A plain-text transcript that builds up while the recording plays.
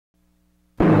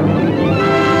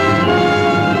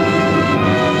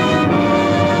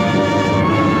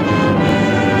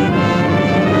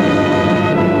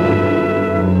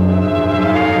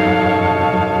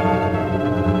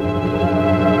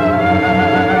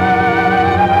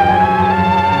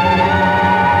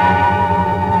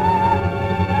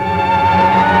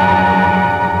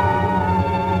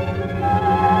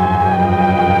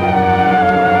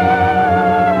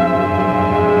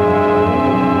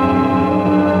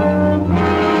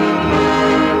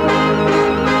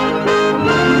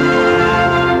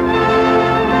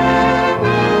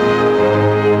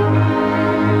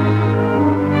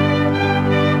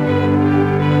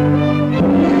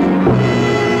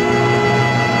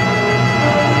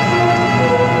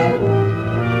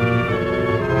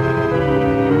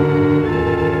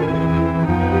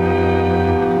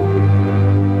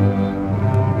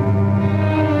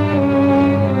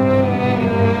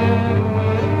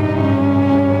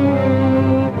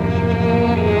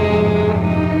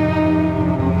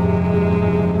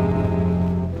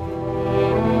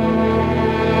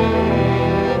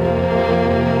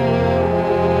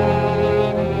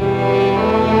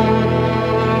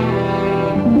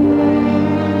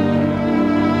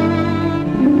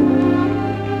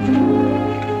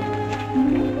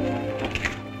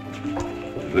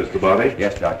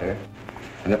Yes, Doctor.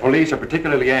 And the police are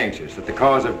particularly anxious that the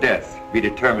cause of death be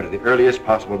determined at the earliest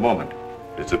possible moment.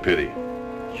 It's a pity.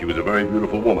 She was a very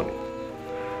beautiful woman.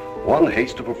 One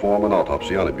hates to perform an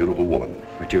autopsy on a beautiful woman.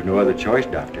 But you've no other choice,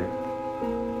 Doctor.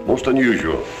 Most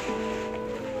unusual.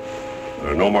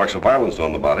 There are no marks of violence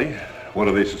on the body. What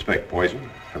do they suspect? Poison?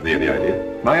 Have they any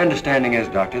idea? My understanding is,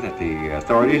 Doctor, that the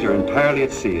authorities are entirely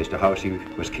at sea as to how she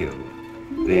was killed.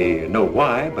 They know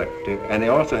why, but, and they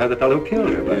also have the fellow who killed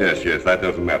her. But... Yes, that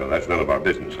doesn't matter. That's none of our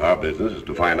business. Our business is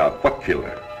to find out what killed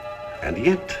her. And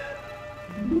yet,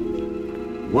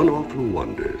 one often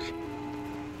wonders,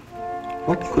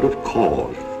 what could have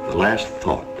caused the last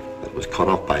thought that was cut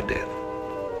off by death?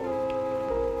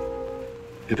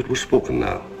 If it was spoken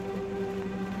now,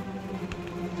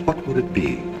 what would it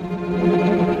be?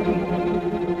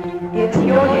 Yes,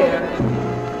 you're here.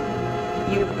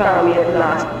 You found me at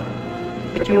last.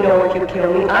 But you know what you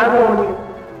killed me. I warn you.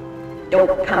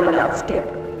 Don't come and outstep.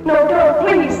 No, don't,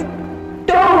 please.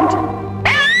 Don't!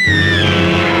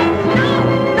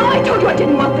 No, I told you I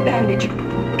didn't want the bandage.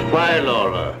 Why,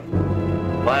 Laura?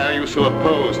 Why are you so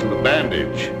opposed to the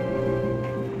bandage?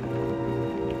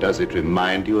 Does it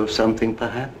remind you of something,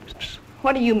 perhaps?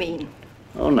 What do you mean?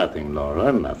 Oh, nothing,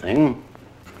 Laura, nothing.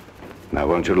 Now,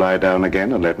 won't you lie down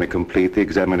again and let me complete the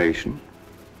examination?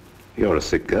 You're a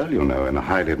sick girl, you know, in a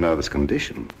highly nervous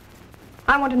condition.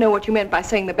 I want to know what you meant by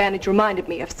saying the bandage reminded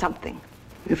me of something.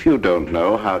 If you don't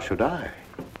know, how should I?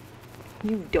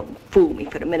 You don't fool me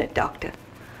for a minute, Doctor.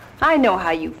 I know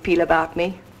how you feel about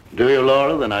me. Do you,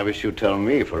 Laura? Then I wish you'd tell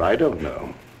me, for I don't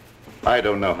know. I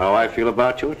don't know how I feel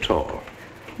about you at all.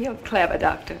 You're clever,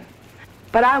 Doctor.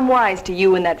 But I'm wise to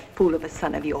you and that fool of a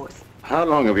son of yours. How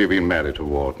long have you been married to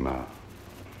Ward now?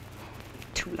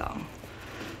 Too long.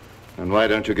 And why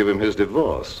don't you give him his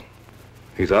divorce?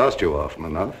 He's asked you often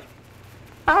enough.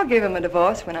 I'll give him a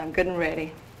divorce when I'm good and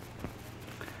ready.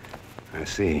 I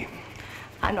see.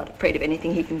 I'm not afraid of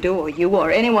anything he can do, or you, or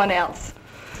anyone else.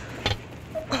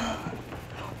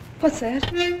 What's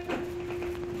that?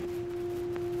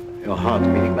 Your heart's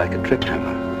beating like a trip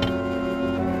hammer.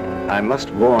 I must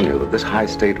warn you that this high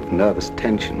state of nervous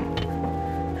tension...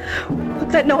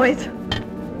 What's that noise?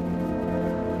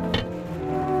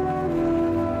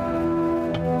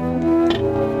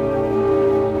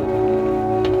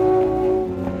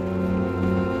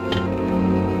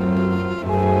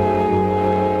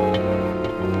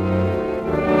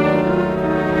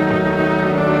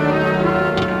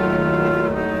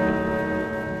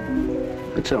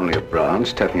 It's only a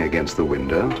branch tapping against the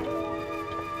window.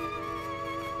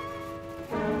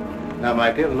 Now,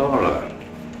 my dear Laura,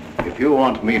 if you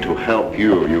want me to help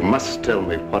you, you must tell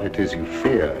me what it is you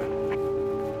fear.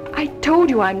 I told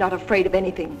you I'm not afraid of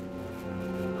anything.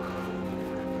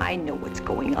 I know what's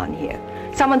going on here.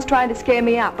 Someone's trying to scare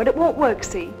me out, but it won't work,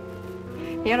 see?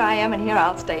 Here I am, and here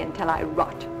I'll stay until I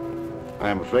rot.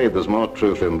 I'm afraid there's more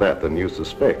truth in that than you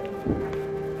suspect.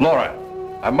 Laura,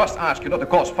 I must ask you not to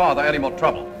cause Father any more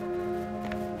trouble.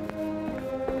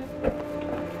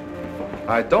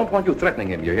 I don't want you threatening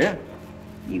him, you hear?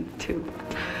 You too.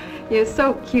 You're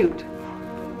so cute.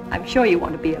 I'm sure you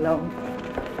want to be alone.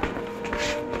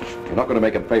 You're not going to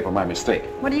make him pay for my mistake.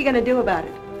 What are you going to do about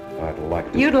it? I'd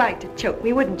like to... You'd like to choke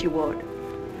me, wouldn't you, Ward?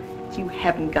 You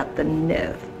haven't got the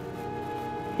nerve.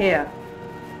 Here.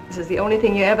 This is the only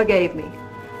thing you ever gave me.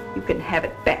 You can have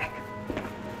it back.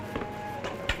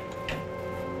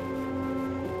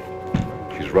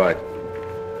 She's right.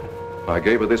 I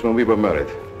gave her this when we were married.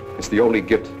 It's the only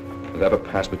gift that ever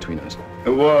passed between us.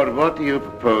 Ward, what do you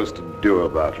propose to do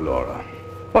about Laura?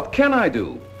 What can I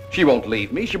do? She won't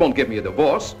leave me. She won't give me a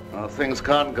divorce. Well, things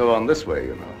can't go on this way,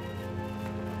 you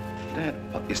know. Dad,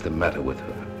 what is the matter with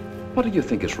her? What do you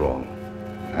think is wrong?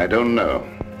 I don't know.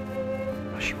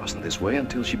 She wasn't this way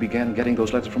until she began getting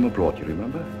those letters from abroad, you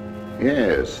remember?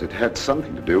 Yes, it had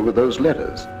something to do with those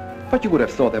letters. But you would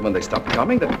have thought that when they stopped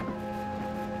coming that...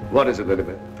 What is it,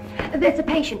 Elizabeth? There's a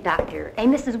patient, Doctor, a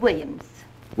Mrs. Williams.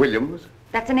 Williams?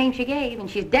 That's the name she gave, and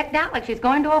she's decked out like she's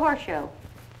going to a horse show.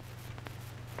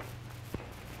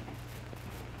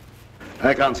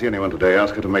 I can't see anyone today.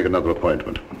 Ask her to make another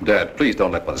appointment. Dad, please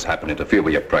don't let what has happened interfere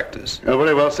with your practice. Oh,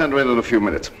 very well. Send her in a few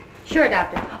minutes. Sure,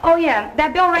 Doctor. Oh, yeah,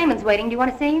 that Bill Raymond's waiting. Do you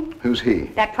want to see him? Who's he?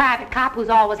 That private cop who's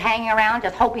always hanging around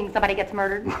just hoping somebody gets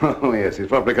murdered. Oh, yes. He's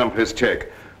probably come for his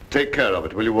check. Take care of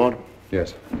it, will you, Ward?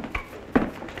 Yes.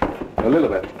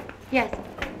 Elizabeth. Yes.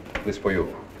 This for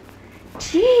you.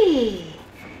 Gee.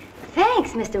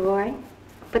 Thanks, Mr. Waring.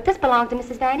 But this belongs to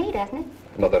Mrs. Van E, doesn't it?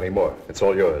 Not anymore. It's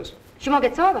all yours. She won't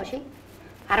get sore, will she?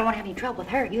 I don't want to have any trouble with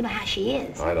her. You know how she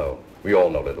is. I know. We all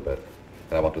know a little bit.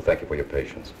 And I want to thank you for your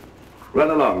patience. Run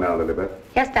along now, Lilibet.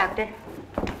 Yes, Doctor.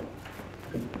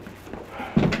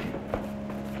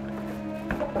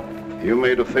 You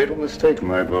made a fatal mistake,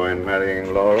 my boy, in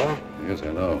marrying Laura. Yes,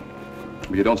 I know.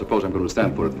 But you don't suppose I'm going to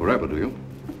stand for it forever, do you?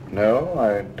 No,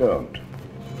 I don't.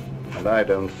 And I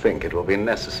don't think it will be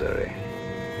necessary.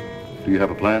 Do you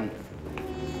have a plan?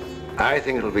 I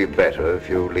think it'll be better if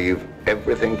you leave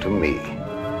everything to me.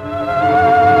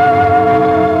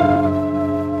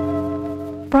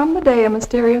 From the day a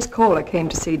mysterious caller came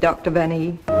to see Dr. Van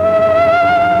E.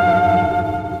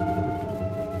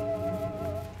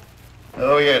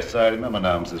 Oh, yes, I remember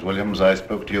now, Mrs. Williams. I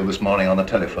spoke to you this morning on the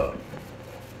telephone.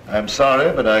 I'm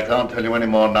sorry, but I can't tell you any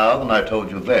more now than I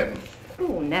told you then.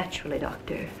 Oh, naturally,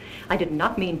 Doctor. I did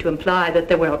not mean to imply that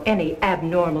there were any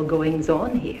abnormal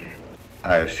goings-on here.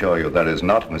 I assure you there is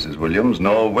not, Mrs. Williams,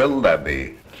 nor will there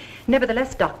be.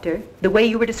 Nevertheless, Doctor, the way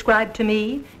you were described to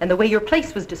me and the way your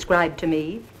place was described to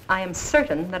me, I am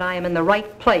certain that I am in the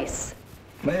right place.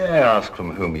 May I ask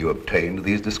from whom you obtained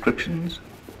these descriptions?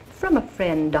 From a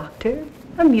friend, Doctor.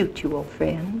 A mutual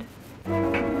friend.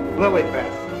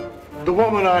 Lilybeth, the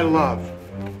woman I love.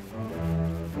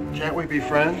 Can't we be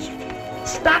friends?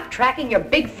 Stop tracking your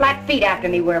big flat feet after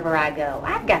me wherever I go.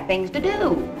 I've got things to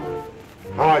do.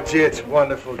 Oh, gee, it's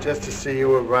wonderful just to see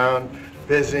you around,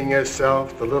 busying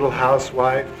yourself, the little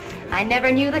housewife. I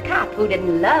never knew the cop who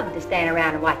didn't love to stand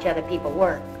around and watch other people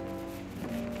work.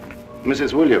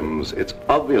 Mrs. Williams, it's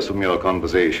obvious from your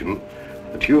conversation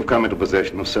that you've come into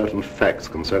possession of certain facts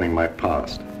concerning my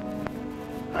past.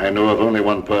 I know of only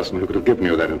one person who could have given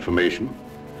you that information,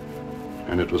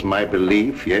 and it was my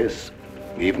belief, yes,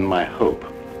 even my hope,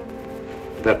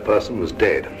 that person was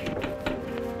dead.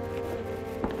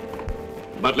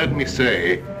 But let me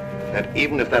say that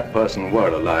even if that person were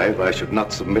alive, I should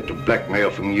not submit to blackmail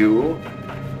from you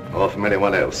or from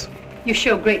anyone else. You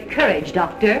show great courage,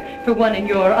 Doctor, for one in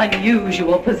your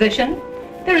unusual position.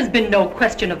 There has been no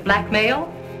question of blackmail.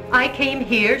 I came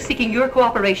here seeking your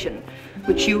cooperation,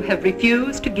 which you have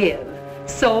refused to give.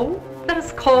 So, let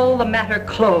us call the matter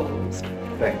closed.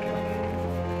 Thank you.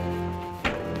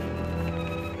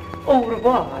 Au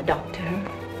revoir, Doctor.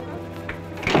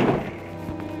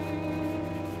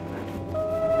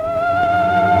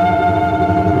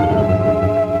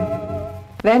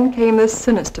 Then came this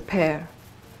sinister pair.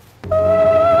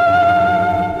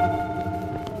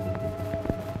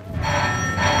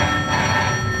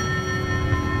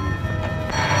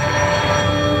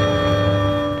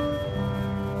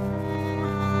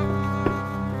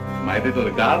 My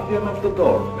little guardian of the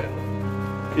doorbell.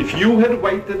 If you had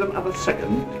waited another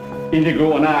second,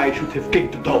 Inigo and I should have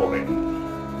kicked the door in.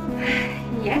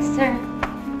 Yes, sir.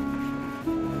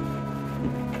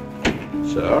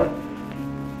 Sir?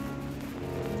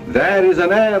 There is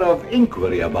an air of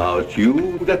inquiry about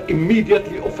you that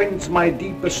immediately offends my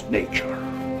deepest nature.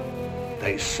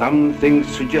 There is something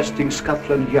suggesting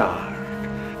Scotland Yard,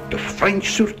 the French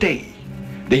Sûreté,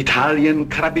 the Italian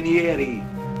Carabinieri,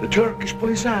 the Turkish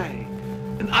Police,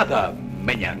 and other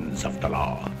minions of the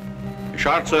law.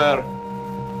 Short, sir,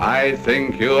 I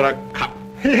think you're a cop.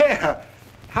 Yeah,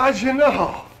 how'd you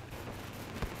know?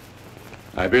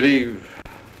 I believe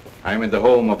I'm in the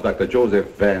home of Dr.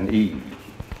 Joseph Van E.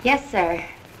 Yes, sir.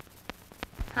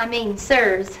 I mean,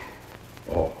 sirs.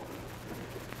 Oh,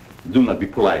 do not be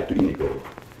polite to Inigo.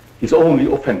 He's only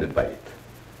offended by it.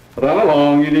 Run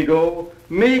along, Inigo.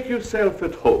 Make yourself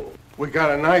at home. We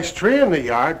got a nice tree in the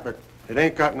yard, but it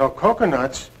ain't got no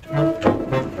coconuts.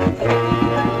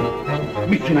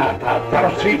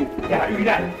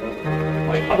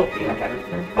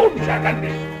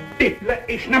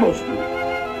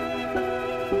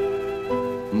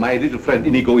 My little friend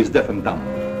Inigo is deaf and dumb.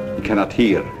 He cannot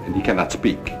hear and he cannot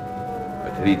speak.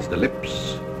 But he reads the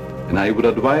lips, and I would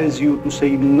advise you to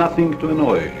say nothing to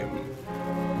annoy him.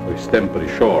 For his temper is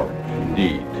short,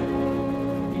 indeed.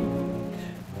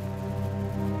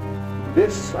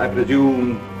 This, I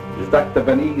presume, is Dr.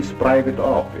 Van E.'s private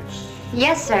office.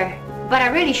 Yes, sir. But I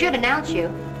really should announce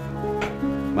you.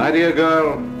 My dear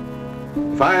girl,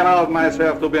 if I allowed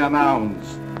myself to be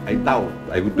announced, I doubt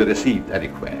I would be received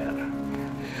anywhere.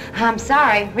 I'm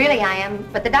sorry, really I am,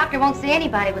 but the doctor won't see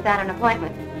anybody without an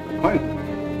appointment. Appointment?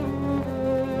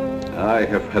 I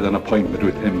have had an appointment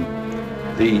with him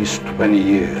these 20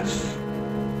 years.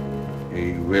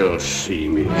 He will see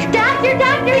me. Doctor,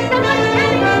 somebody's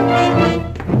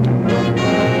coming!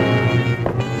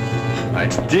 My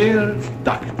dear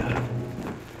doctor,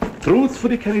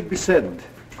 truthfully can it be said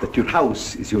that your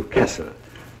house is your castle,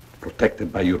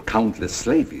 protected by your countless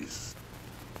slaves?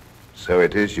 So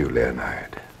it is you,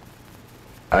 Leonard.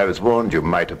 I was warned you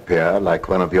might appear like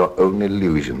one of your own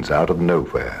illusions out of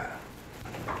nowhere.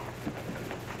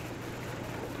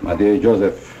 My dear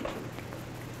Joseph,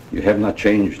 you have not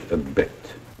changed a bit.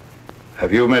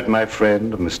 Have you met my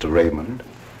friend, Mr. Raymond?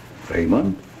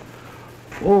 Raymond?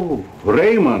 Oh,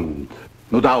 Raymond.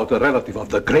 No doubt a relative of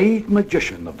the great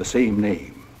magician of the same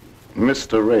name.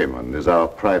 Mr. Raymond is our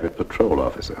private patrol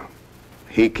officer.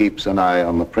 He keeps an eye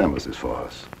on the premises for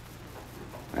us.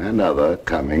 And other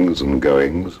comings and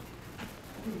goings.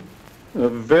 A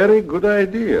very good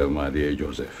idea, my dear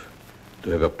Joseph,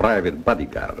 to have a private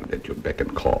bodyguard at your beck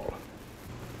and call.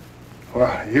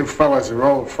 Well, you fellas are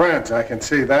old friends, I can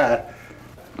see that.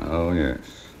 Oh,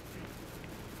 yes.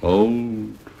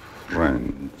 Old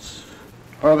friends.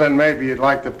 Well, then maybe you'd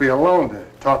like to be alone to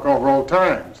talk over old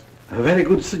times. A very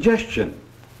good suggestion.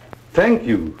 Thank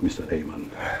you, Mr.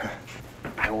 Raymond.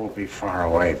 I won't be far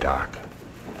away, Doc.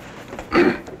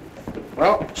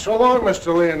 Well, so long,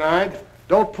 Mr. Leonide.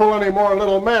 Don't pull any more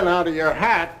little men out of your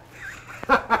hat.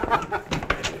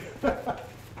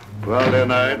 Well,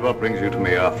 Leonide, what brings you to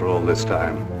me after all this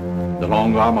time? The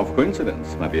long arm of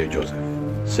coincidence, my dear Joseph.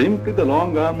 Simply the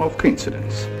long arm of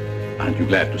coincidence. Aren't you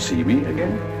glad to see me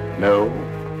again? No,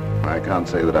 I can't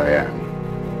say that I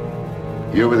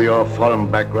am. You with your foreign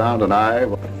background and I,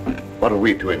 what have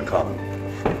we two in common?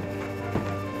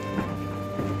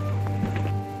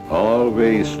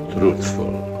 Always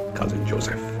truthful, Cousin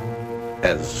Joseph.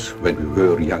 As when we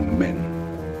were young men.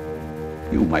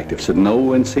 You might have said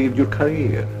no and saved your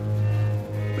career.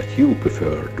 But you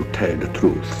prefer to tell the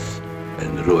truth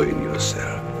and ruin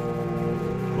yourself.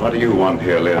 What do you want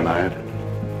here, Leonide?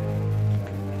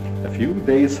 A few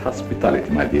days' hospitality,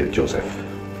 my dear Joseph.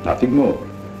 Nothing more.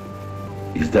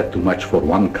 Is that too much for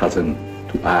one cousin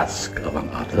to ask of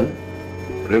another?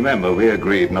 Remember, we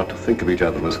agreed not to think of each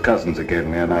other as cousins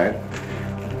again, Leonide.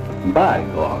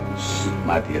 Bygones,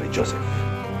 my dear Joseph.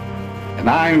 And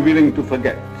I'm willing to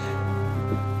forget.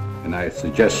 And I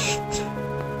suggest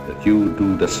that you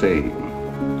do the same.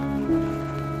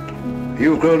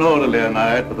 You've grown older,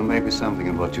 Leonide, but there may be something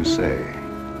in what you say.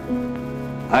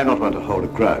 I don't want to hold a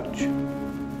grudge,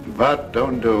 but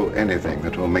don't do anything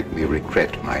that will make me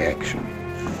regret my action.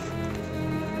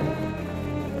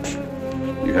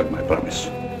 You have my promise.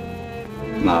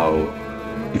 Now,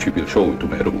 if you will show me to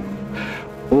my room.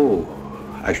 Oh,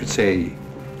 I should say,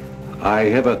 I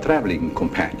have a traveling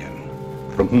companion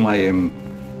from whom I am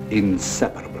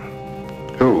inseparable.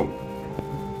 Who?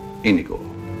 Inigo,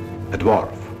 a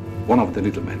dwarf, one of the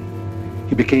little men.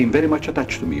 He became very much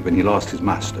attached to me when he lost his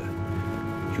master.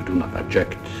 You do not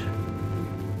object?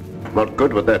 What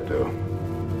good would that do?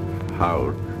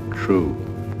 How true.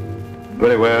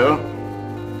 Very well.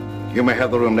 You may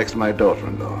have the room next to my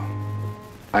daughter-in-law.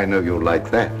 I know you'll like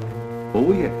that.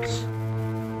 Oh, yes.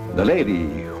 The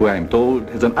lady, who I am told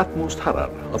has an utmost horror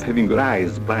of having her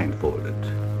eyes blindfolded.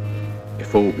 A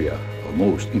phobia of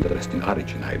most interesting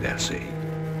origin, I dare say.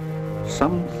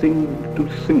 Something to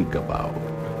think about.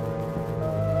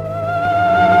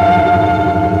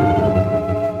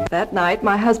 That night,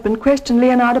 my husband questioned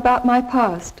Leonard about my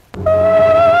past.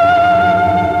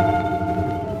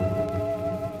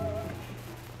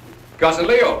 Cousin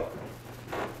Leo.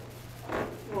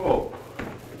 Oh,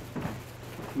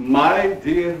 my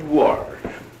dear Ward.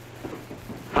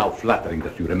 How flattering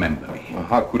that you remember me. Well,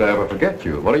 how could I ever forget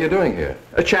you? What are you doing here?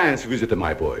 A chance visitor,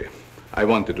 my boy. I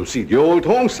wanted to see the old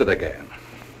homestead again.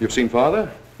 You've seen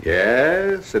Father?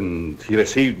 Yes, and he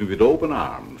received me with open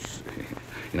arms,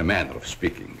 in a manner of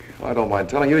speaking. I don't mind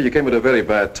telling you, you came at a very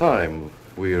bad time.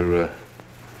 We're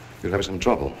having some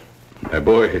trouble. My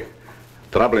boy,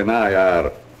 trouble and I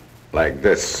are like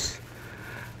this.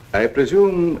 I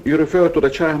presume you refer to the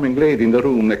charming lady in the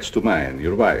room next to mine,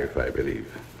 your wife, I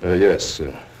believe. Yes,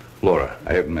 Laura.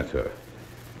 I haven't met her,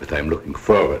 but I'm looking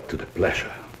forward to the pleasure.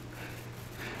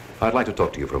 I'd like to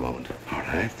talk to you for a moment. All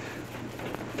right.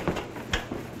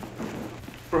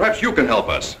 Perhaps you can help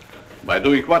us. By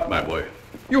doing what, my boy?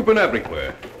 You've been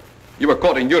everywhere. You were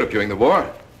caught in Europe during the war.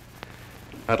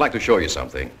 I'd like to show you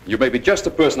something. You may be just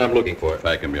the person I'm looking for. If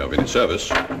I can be of any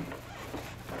service.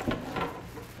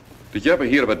 Did you ever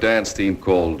hear of a dance team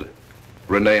called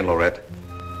Renee and Lorette?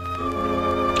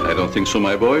 I don't think so,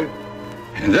 my boy.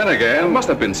 And then again... There must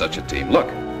have been such a team. Look.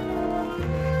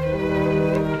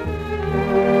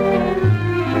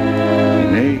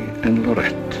 Renee and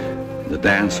Lorette. The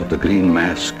dance of the green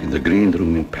mask in the green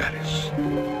room in Paris.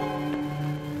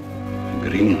 The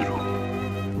green room.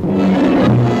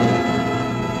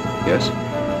 Yes?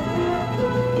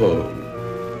 Oh,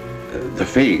 the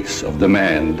face of the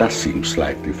man does seem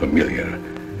slightly familiar.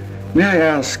 May I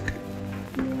ask,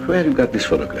 where you got this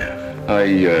photograph?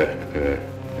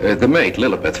 The maid,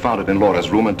 Lilibet, found it in Laura's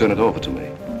room and turned it over to me.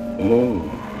 Oh,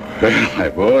 well, my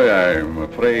boy, I'm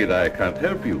afraid I can't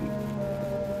help you.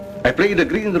 I played the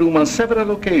green room on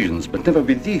several occasions, but never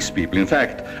with these people. In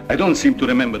fact, I don't seem to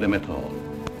remember them at all.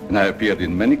 And I appeared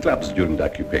in many clubs during the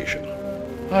occupation.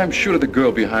 I'm sure the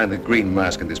girl behind the green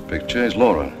mask in this picture is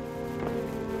Laura.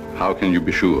 How can you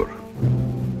be sure?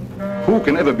 Who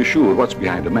can ever be sure what's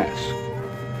behind a mask?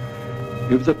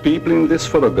 If the people in this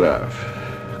photograph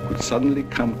could suddenly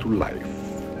come to life.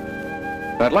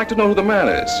 I'd like to know who the man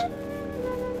is.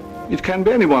 It can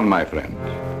be anyone, my friend.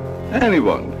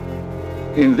 Anyone.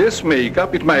 In this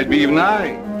makeup, it might be even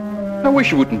I. I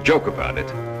wish you wouldn't joke about it.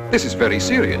 This is very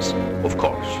serious. Of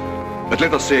course. But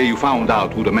let us say you found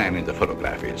out who the man in the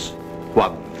photograph is.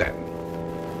 What then?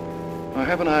 I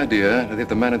have an idea that if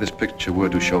the man in this picture were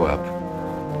to show up,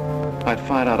 I'd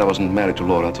find out I wasn't married to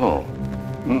Laura at all.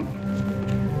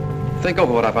 Think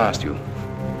over what I've asked you.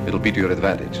 It'll be to your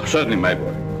advantage. Certainly, my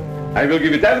boy. I will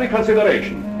give it every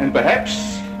consideration. And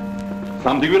perhaps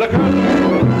something will occur.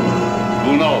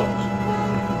 Who knows?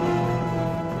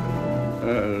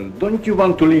 Don't you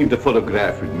want to leave the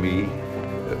photograph with me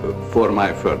for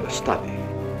my further study?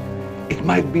 It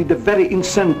might be the very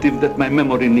incentive that my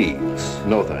memory needs.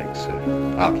 No, thanks.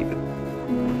 I'll keep it.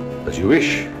 As you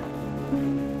wish.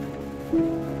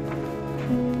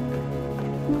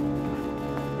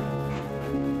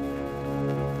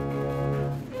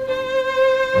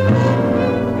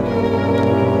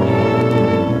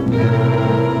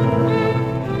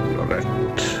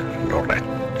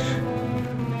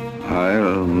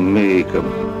 I'll make a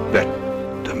bet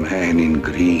the man in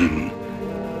green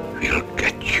will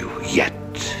get you yet.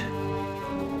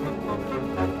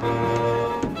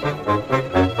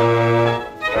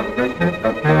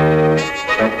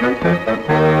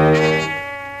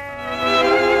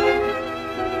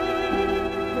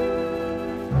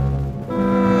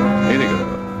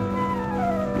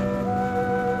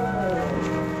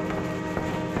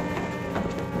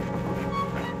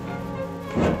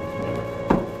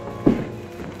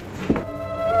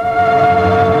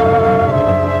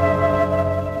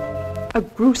 A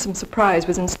gruesome surprise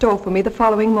was in store for me the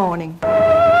following morning.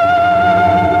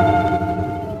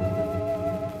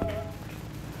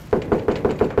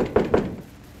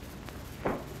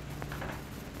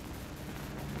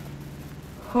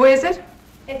 Who is it?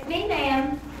 It's me,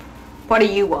 ma'am. What do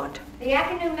you want? The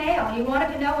afternoon mail. You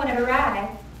wanted to know when it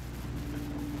arrived.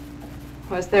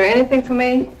 Was there anything for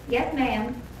me? Yes,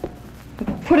 ma'am.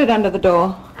 Put it under the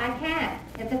door. I can't.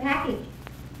 It's a package.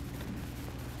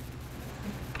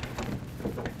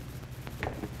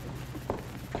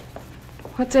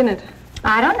 What's in it?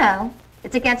 I don't know.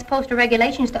 It's against postal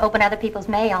regulations to open other people's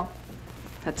mail.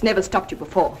 That's never stopped you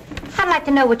before. I'd like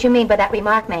to know what you mean by that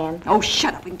remark, ma'am. Oh,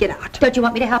 shut up and get out. Don't you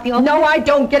want me to help you open it? No, I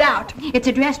don't. Get out. It's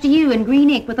addressed to you in green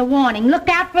ink with a warning. Look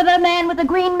out for the man with the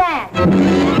green mask.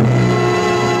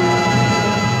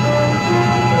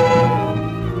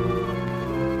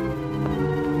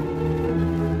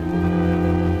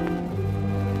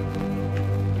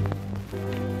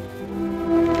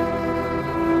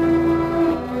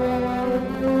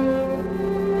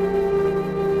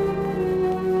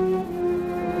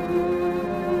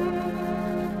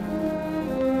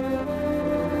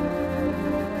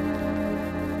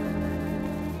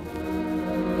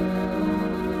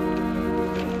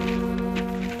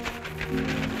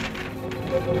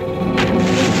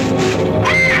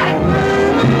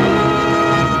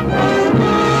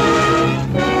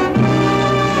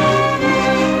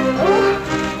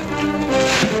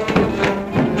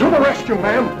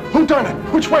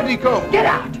 Which way did he go? Get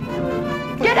out!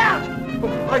 Get out!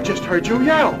 I just heard you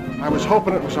yell. I was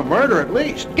hoping it was a murder at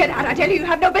least. Get out, I tell you, you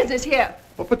have no business here.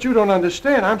 Well, but you don't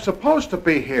understand. I'm supposed to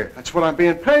be here. That's what I'm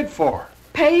being paid for.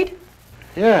 Paid?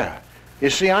 Yeah.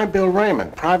 You see, I'm Bill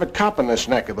Raymond, private cop in this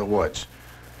neck of the woods.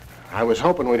 I was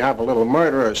hoping we'd have a little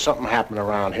murder or something happen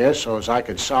around here so as I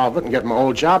could solve it and get my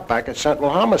old job back at Central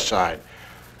Homicide.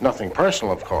 Nothing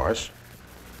personal, of course.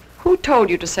 Who told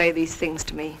you to say these things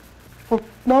to me? Well,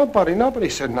 nobody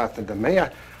said nothing to me.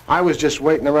 I was just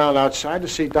waiting around outside to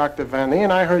see Dr. Van E,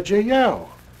 and I heard you yell.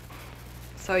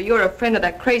 So you're a friend of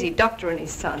that crazy doctor and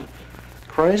his son?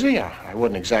 Crazy? I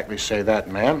wouldn't exactly say that,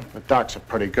 ma'am. The doc's a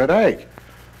pretty good egg.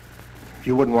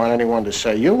 You wouldn't want anyone to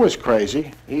say you was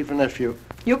crazy, even if you...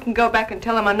 You can go back and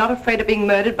tell them I'm not afraid of being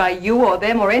murdered by you or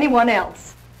them or anyone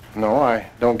else. No, I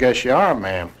don't guess you are,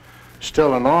 ma'am.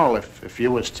 Still and all, if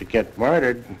you was to get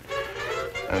murdered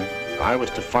and I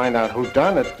was to find out who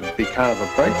done it, it'd be kind of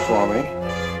a break for me.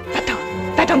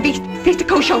 That don't beast the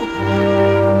kosher.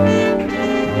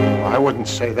 I wouldn't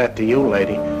say that to you,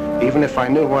 lady, even if I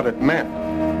knew what it meant.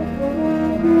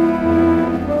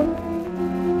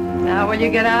 Now will you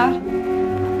get out?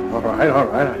 All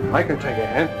right. I can take a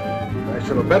hand. I Nice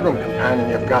little bedroom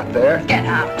companion you've got there. Get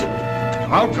out.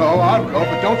 I'll go,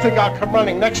 but don't think I'll come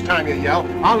running next time you yell.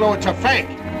 I'll know it's a fake.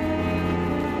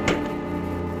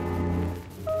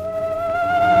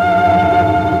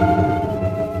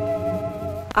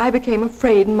 I became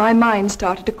afraid and my mind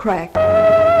started to crack.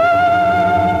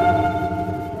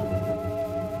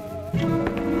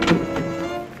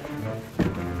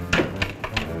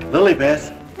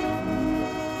 Lilybeth,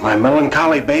 my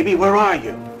melancholy baby, where are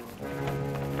you?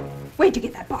 Where'd you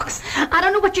get that box? I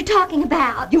don't know what you're talking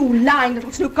about. You lying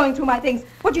little snoop going through my things.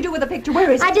 What'd you do with the picture? Where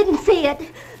is it? I didn't see it.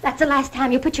 That's the last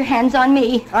time you put your hands on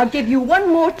me. I'll give you one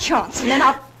more chance and then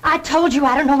I told you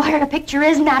I don't know where the picture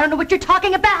is and I don't know what you're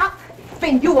talking about. It's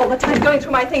been you all the time going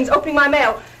through my things, opening my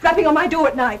mail, rapping on my door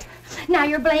at night. Now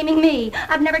you're blaming me.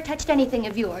 I've never touched anything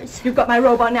of yours. You've got my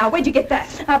robe on now. Where'd you get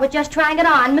that? I was just trying it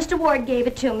on. Mr. Ward gave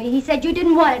it to me. He said you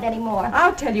didn't want it anymore.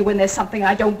 I'll tell you when there's something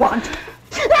I don't want.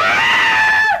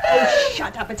 Oh,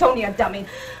 shut up. It's only a dummy.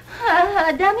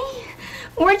 A dummy?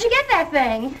 Where'd you get that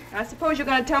thing? I suppose you're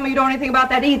going to tell me you don't know anything about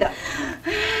that either.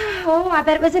 Oh, I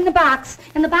bet it was in the box.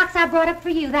 In the box I brought up for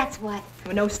you, that's what. There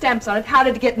were no stamps on it. How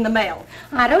did it get in the mail?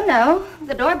 I don't know.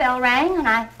 The doorbell rang, and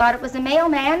I thought it was a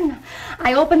mailman.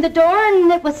 I opened the door, and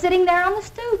it was sitting there on the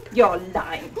stoop. You're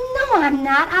lying. No, I'm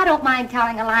not. I don't mind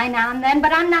telling a lie now and then,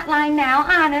 but I'm not lying now,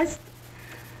 honest.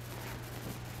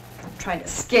 You're trying to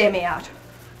scare me out.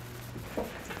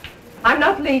 I'm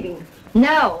not leaving.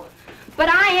 No, but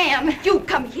I am. You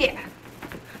come here.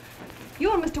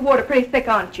 You and Mr. Ward are pretty thick,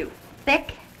 aren't you?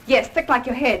 Thick? Yes, thick like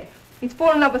your head. He's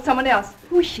fallen in love with someone else.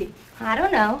 Who's she? I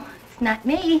don't know. It's not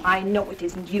me. I know it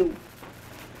isn't you.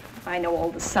 I know all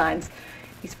the signs.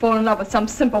 He's fallen in love with some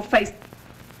simple-faced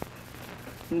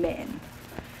man.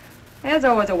 There's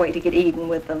always a way to get even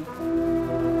with them.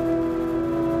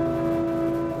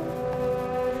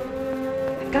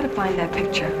 I've got to find that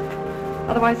picture.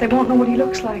 Otherwise, they won't know what he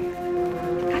looks like.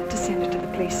 I've got to send it to the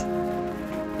police.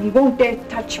 He won't dare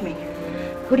touch me.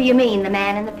 Who do you mean, the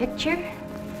man in the picture?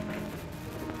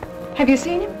 Have you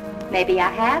seen him? Maybe I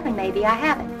have, and maybe I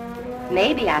haven't.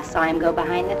 Maybe I saw him go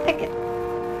behind the thicket,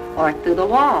 or through the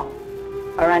wall,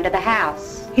 or under the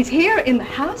house. He's here in the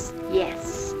house?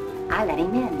 Yes. I let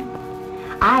him in.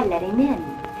 I let him in.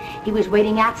 He was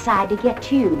waiting outside to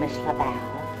get you, Miss Laval.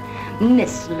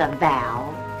 Miss Laval.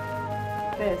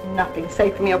 There's nothing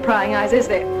safe from your prying eyes, is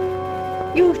there?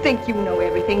 You think you know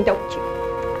everything, don't you?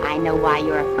 I know why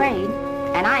you're afraid,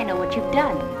 and I know what you've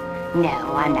done.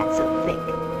 No, I'm not so thick.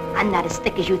 I'm not as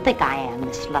thick as you think I am,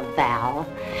 Miss Laval.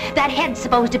 That head's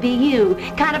supposed to be you,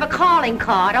 kind of a calling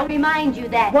card. I'll remind you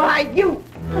that... Why, you...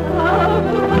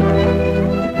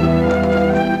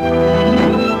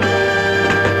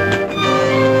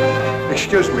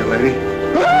 Excuse me, lady.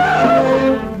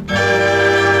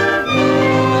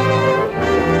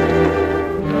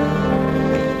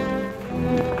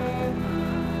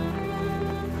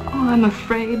 Oh, I'm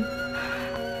afraid.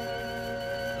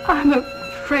 I'm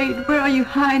afraid. Where are you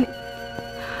hiding?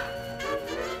 Dr.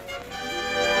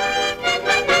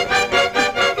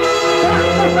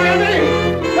 Vanny!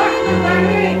 Dr.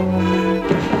 Vanny!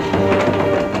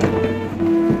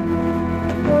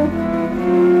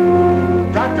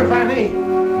 Dr. Vanny!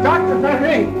 Dr.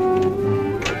 Vanny!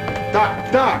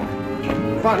 Doc.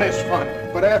 Fun is fun.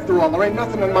 But after all, there ain't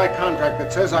nothing in my contract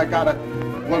that says I gotta...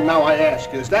 Well, now I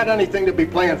ask, is that anything to be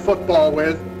playing football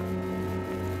with?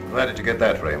 Where did you get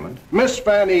that, Raymond? Miss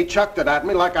Vanny chucked it at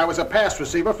me like I was a pass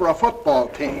receiver for a football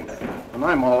team. And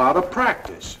I'm all out of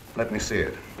practice. Let me see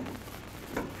it.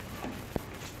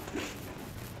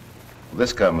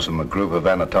 This comes from a group of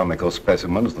anatomical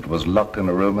specimens that was locked in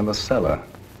a room in the cellar.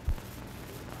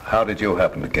 How did you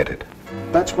happen to get it?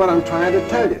 That's what I'm trying to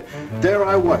tell you. There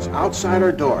I was, outside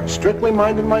her door, strictly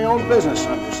minding my own business,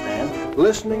 understand?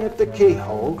 Listening at the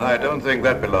keyhole. I don't think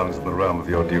that belongs in the realm of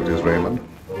your duties, Raymond.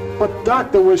 But,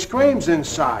 Doc, there were screams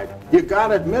inside. You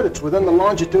gotta admit it's within the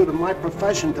longitude of my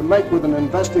profession to make with an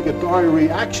investigatory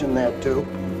reaction thereto.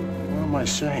 What am I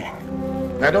saying?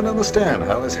 I don't understand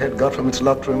how this head got from its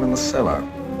locked room in the cellar.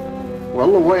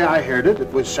 Well, the way I heard it,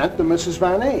 it was sent to Mrs.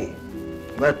 Vanny.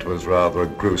 That was rather a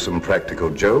gruesome practical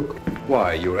joke.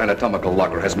 Why, your anatomical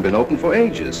locker hasn't been opened for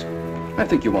ages. I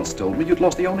think you once told me you'd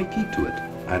lost the only key to it.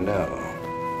 I know.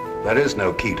 There is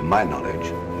no key to my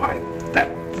knowledge. Why, that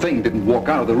thing didn't walk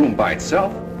out of the room by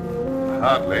itself.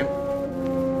 Hardly.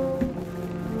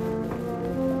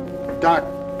 Doc,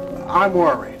 I'm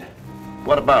worried.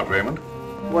 What about, Raymond?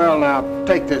 Well, now,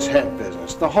 take this head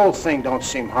business. The whole thing don't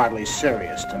seem hardly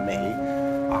serious to me.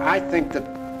 I think that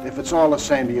if it's all the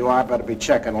same to you, I better be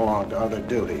checking along to other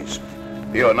duties.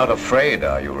 You're not afraid,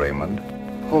 are you, Raymond?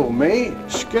 Who, me?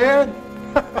 Scared?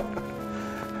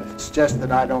 It's just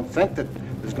that I don't think that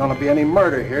there's going to be any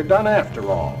murder here done after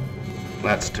all.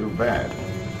 That's too bad.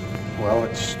 Well,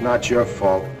 it's not your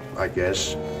fault, I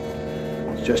guess.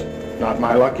 It's just not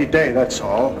my lucky day, that's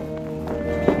all.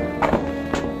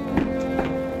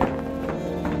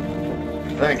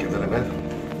 Thank you, Lilibeth.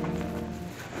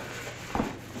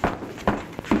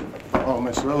 Oh,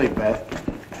 Miss Lilibeth,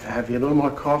 have you a little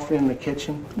more coffee in the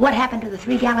kitchen? What happened to the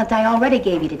 3 gallons I already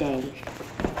gave you today?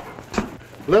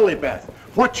 Lilibeth,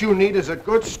 what you need is a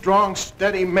good, strong,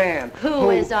 steady man.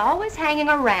 Who is always hanging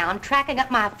around, tracking up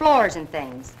my floors and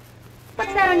things.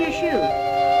 What's that on your shoe?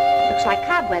 Looks like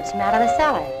cobwebs from out of the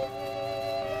cellar.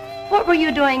 What were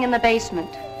you doing in the basement?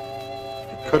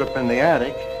 It could have been the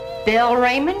attic. Bill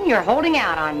Raymond, you're holding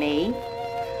out on me.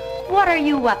 What are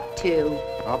you up to?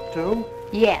 Up to?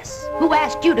 Yes. Who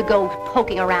asked you to go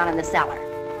poking around in the cellar?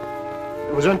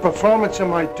 It was in performance of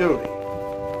my duty.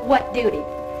 What duty?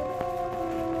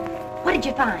 What did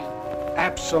you find?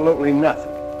 Absolutely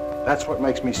nothing. That's what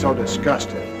makes me so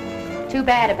disgusted. Too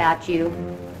bad about you.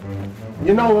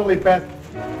 You know, Lilibeth,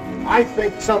 I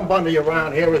think somebody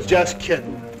around here is just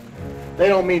kidding. They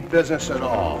don't mean business at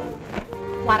all.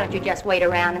 Why don't you just wait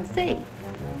around and see?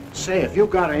 Say, if you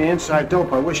got any inside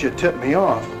dope, I wish you'd tip me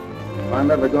off. If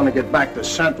I'm ever going to get back to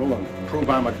Central and prove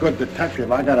I'm a good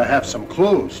detective, I gotta have some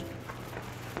clues.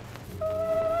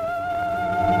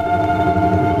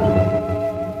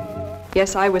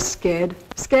 Yes, I was scared.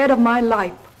 Scared of my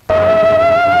life.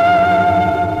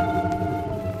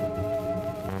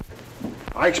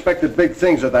 I expected big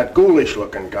things of that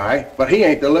ghoulish-looking guy, but he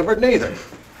ain't delivered neither.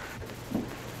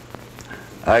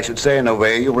 I should say, in a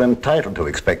way, you were entitled to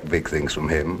expect big things from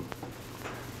him.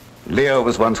 Leo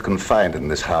was once confined in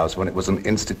this house when it was an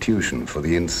institution for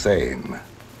the insane.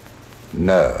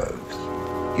 Nerves,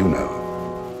 you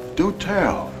know. Do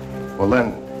tell. Well,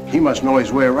 then, he must know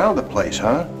his way around the place,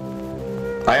 huh?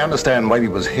 I understand while he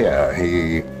was here,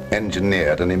 he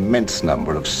engineered an immense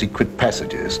number of secret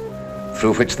passages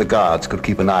through which the guards could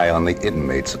keep an eye on the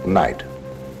inmates at night.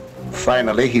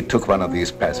 Finally, he took one of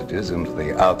these passages into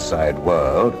the outside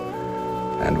world,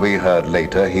 and we heard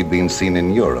later he'd been seen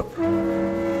in Europe.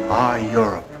 Ah,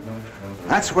 Europe.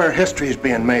 That's where history's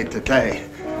being made today.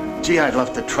 Gee, I'd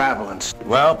love to travel and...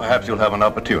 Well, perhaps you'll have an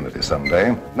opportunity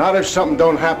someday. Not if something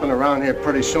don't happen around here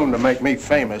pretty soon to make me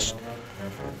famous.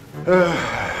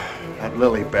 That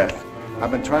Lilibeth. I've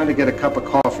been trying to get a cup of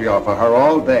coffee off of her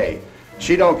all day.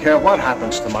 She don't care what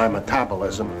happens to my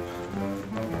metabolism.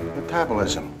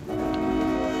 Metabolism.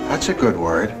 That's a good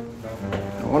word.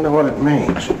 I wonder what it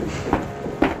means.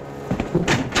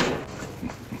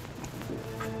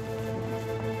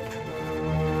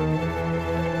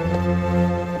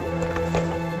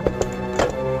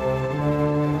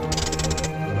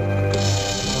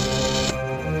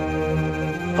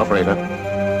 Operator,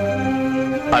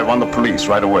 I want the police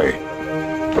right away.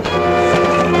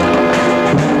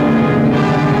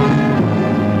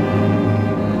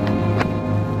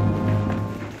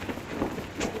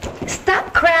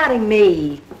 Stop crowding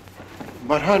me.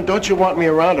 But, hon, don't you want me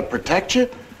around to protect you?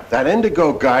 That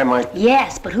indigo guy might...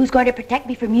 Yes, but who's going to protect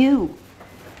me from you?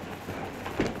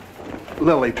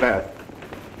 Lilibeth.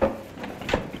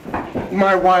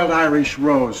 My wild Irish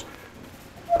rose.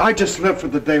 I just live for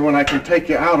the day when I can take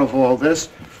you out of all this.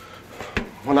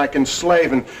 When I can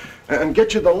slave and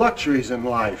get you the luxuries in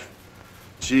life.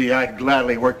 Gee, I'd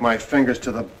gladly work my fingers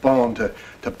to the bone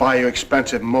to buy you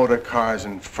expensive motor cars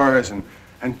and furs and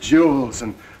jewels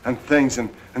and things and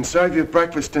serve you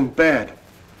breakfast in bed.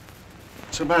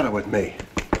 What's the matter with me?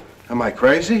 Am I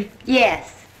crazy?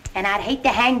 Yes, and I'd hate to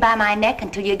hang by my neck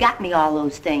until you got me all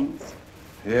those things.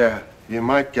 Yeah, you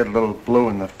might get a little blue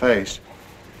in the face.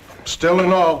 Still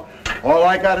and all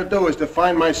I gotta do is to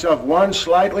find myself one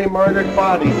slightly murdered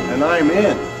body, and I'm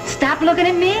in. Stop looking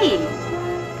at me.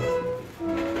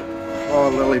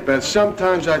 Oh, Lilibeth,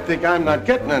 sometimes I think I'm not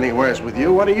getting anywheres with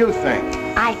you. What do you think?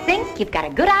 I think you've got a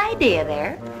good idea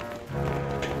there.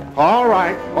 All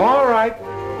right, all right.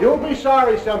 You'll be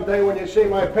sorry someday when you see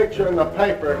my picture in the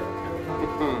paper.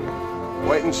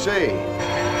 Wait and see.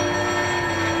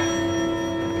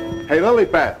 Hey,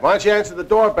 Lilibeth, why don't you answer the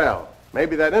doorbell?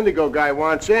 Maybe that indigo guy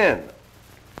wants in.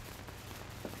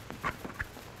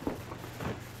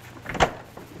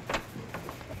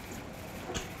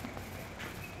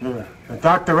 The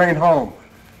doctor ain't home.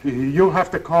 You'll have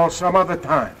to call some other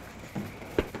time.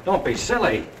 Don't be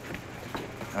silly.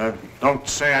 Don't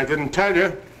say I didn't tell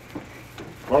you.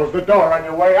 Close the door on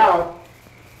your way out.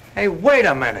 Hey, wait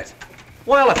a minute.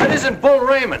 Well, if it isn't Bull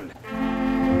Raymond.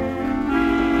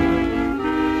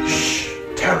 Shh,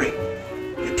 Terry.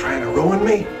 You trying to ruin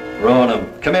me? Ruin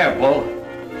him. Come here, Bull.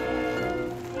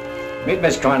 Meet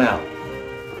Miss Cornell.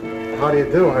 How do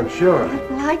you do, I'm sure.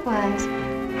 Likewise.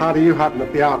 How do you happen to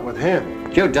be out with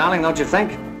him? Cute, darling, don't you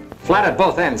think? Flat at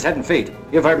both ends, head and feet.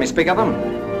 You've heard me speak of him.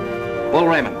 Bull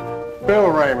Raymond.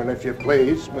 Bill Raymond, if you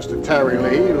please. Mr. Terry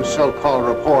Lee, who's so-called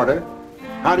reporter.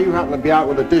 How do you happen to be out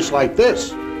with a dish like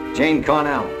this? Jane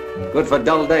Cornell. Good for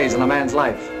dull days in a man's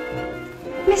life.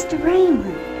 Mr.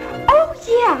 Raymond. Oh,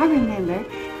 yeah, I remember.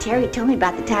 Terry told me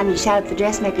about the time you shot up the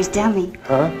dressmaker's dummy.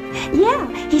 Huh? Yeah,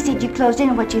 he said you closed in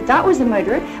on what you thought was the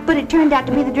murderer, but it turned out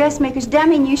to be the dressmaker's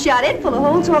dummy and you shot it full of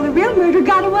holes while the real murderer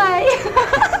got away.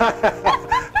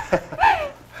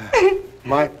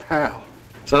 My pal.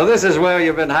 So this is where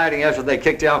you've been hiding after they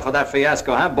kicked you out for that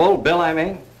fiasco, huh? Bill, I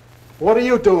mean? What are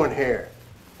you doing here?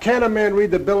 Can't a man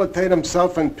rehabilitate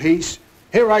himself in peace?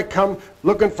 Here I come,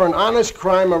 looking for an honest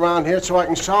crime around here so I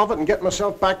can solve it and get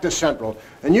myself back to Central.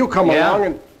 And you come along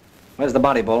and... Where's the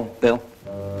body, Bull? Bill?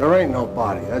 There ain't no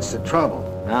body. That's the trouble.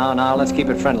 No, let's keep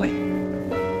it friendly.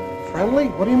 Friendly?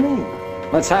 What do you mean?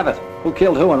 Let's have it. Who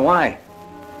killed who and why?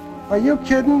 Are you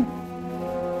kidding?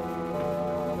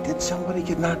 Did somebody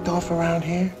get knocked off around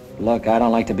here? Look, I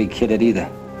don't like to be kidded either.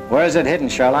 Where is it hidden,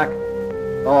 Sherlock?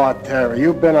 Oh, Terry,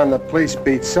 you've been on the police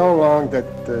beat so long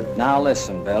that... Now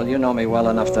listen, Bill, you know me well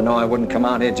enough to know I wouldn't come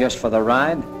out here just for the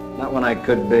ride. Not when I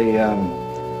could be,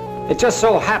 It just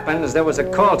so happens there was a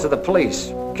call to the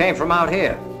police. Came from out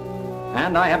here.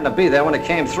 And I happened to be there when it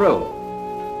came through.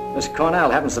 Miss Cornell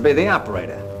happens to be the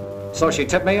operator. So she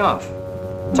tipped me off.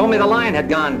 Told me the line had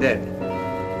gone dead.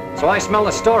 So I smelled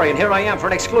the story, and here I am for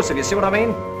an exclusive. You see what I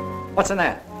mean? What's in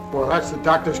there? Well, that's the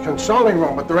doctor's consulting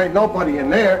room, but there ain't nobody in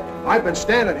there. I've been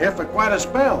standing here for quite a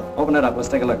spell. Open it up. Let's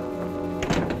take a look.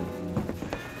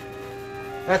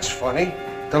 That's funny.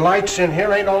 The lights in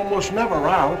here ain't almost never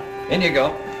out. In you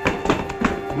go.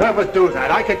 Never do that.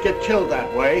 I could get killed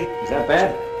that way. Is that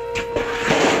bad?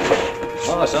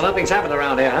 Oh, so nothing's happened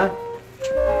around here, huh?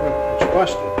 It's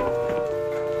busted.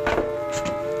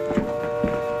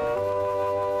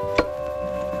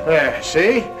 There,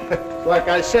 see? Like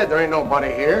I said, there ain't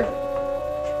nobody here.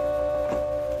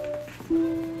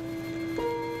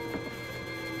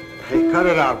 Hey, cut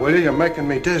it out, will you? You're making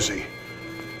me dizzy.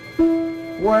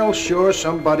 Well, sure,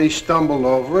 somebody stumbled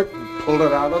over it and pulled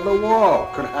it out of the wall.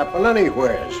 Could happen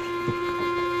anywheres.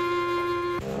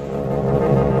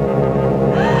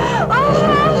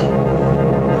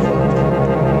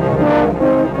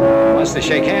 Wants to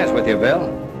shake hands with you, Bill.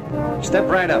 Step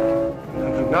right up.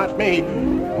 Not me.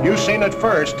 You seen it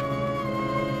first.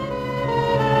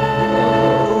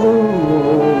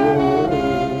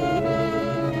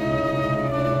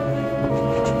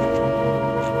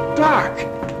 Doc!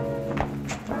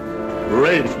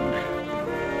 Raymond,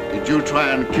 did you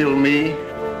try and kill me?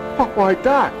 Oh, why,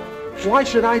 Doc? Why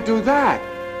should I do that?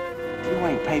 You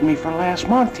ain't paid me for last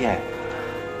month yet.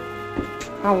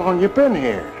 How long you been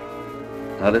here?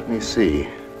 Now, let me see.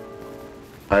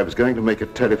 I was going to make a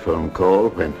telephone call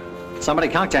when... Somebody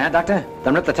conked your head, Doctor?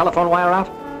 Then ripped the telephone wire out?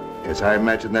 Yes, I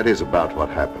imagine that is about what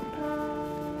happened.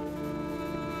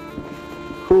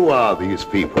 Who are these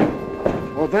people?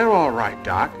 Well, they're all right,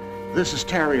 Doc. This is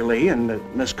Terry Lee and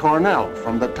Miss Cornell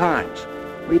from the Times.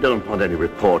 We don't want any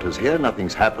reporters here.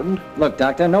 Nothing's happened. Look,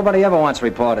 Doctor, nobody ever wants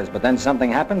reporters, but then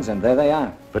something happens and there they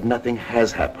are. But nothing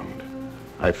has happened.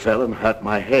 I fell and hurt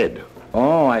my head.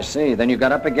 Oh, I see. Then you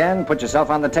got up again, put yourself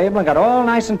on the table, and got all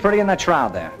nice and pretty in that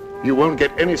shroud there. You won't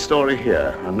get any story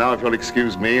here. And now, if you'll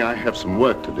excuse me, I have some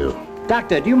work to do.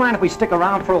 Doctor, do you mind if we stick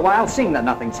around for a while, seeing that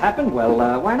nothing's happened? Well,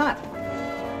 why not?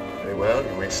 Very well,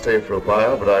 you may stay for a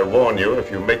while, but I warn you,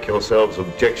 if you make yourselves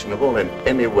objectionable in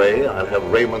any way, I'll have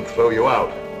Raymond throw you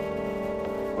out.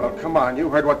 Well, come on. You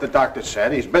heard what the doctor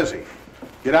said. He's busy.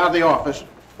 Get out of the office.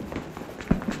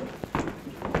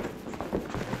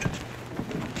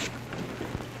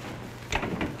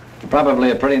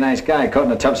 Probably a pretty nice guy, caught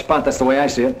in a tough spot. That's the way I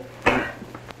see it.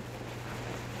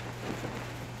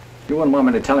 You wouldn't want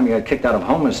me to tell him you got kicked out of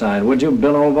homicide, would you,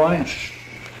 Bill, old boy?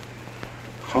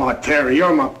 Oh, Terry,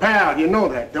 you're my pal. You know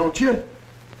that, don't you?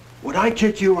 Would I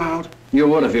kick you out? You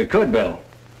would if you could, Bill.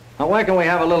 Now, why can't we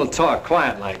have a little talk,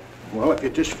 quiet like? Well, if you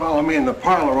just follow me in the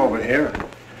parlor over here.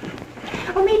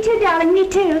 Oh, me too, darling, me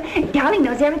too. Darling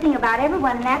knows everything about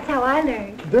everyone, and that's how I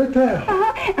learned. Did that?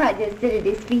 I just sit at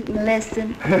his feet and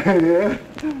listen. Yeah?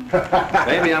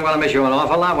 Baby, I'm going to miss you an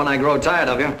awful lot when I grow tired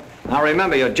of you. Now,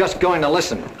 remember, you're just going to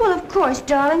listen. Well, of course,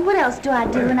 darling. What else do I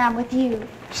do when I'm with you?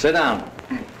 Sit down.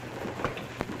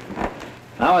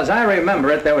 Now, as I remember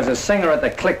it, there was a singer at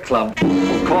the Click Club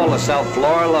who called herself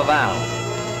Flora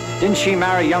Laval. Didn't she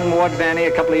marry young Ward Vanny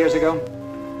a couple of years ago?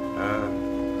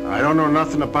 I don't know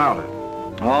nothing about it.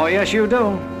 Oh, yes, you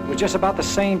do. It was just about the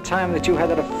same time that you had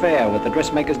that affair with the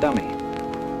dressmaker's dummy.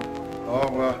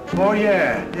 Oh,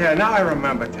 yeah, now I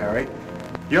remember, Terry.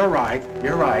 You're right.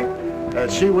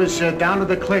 She was down to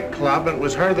the Click Club, and it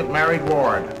was her that married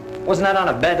Ward. Wasn't that on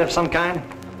a bet of some kind?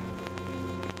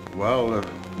 Well,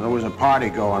 there was a party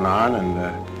going on,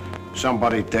 and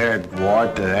somebody dared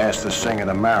Ward to ask the singer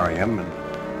to marry him,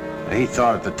 and he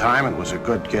thought at the time it was a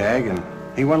good gag, and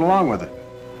he went along with it.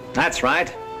 That's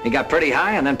right. He got pretty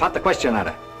high and then popped the question at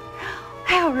her.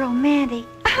 How romantic.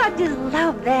 I just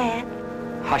love that.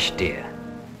 Hush, dear.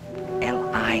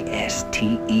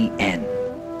 L-I-S-T-E-N.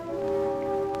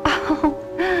 Oh.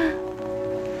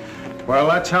 Well,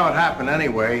 that's how it happened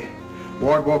anyway.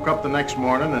 Ward woke up the next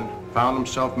morning and found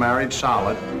himself married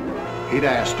solid. He'd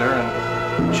asked her,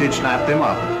 and she'd snapped him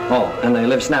up. Oh, and they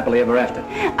lived snappily ever after.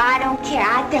 I don't care.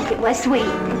 I think it was sweet.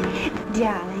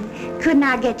 Darling, couldn't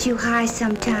I get you high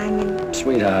sometime and...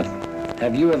 Sweetheart,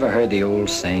 have you ever heard the old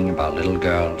saying about little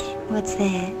girls? What's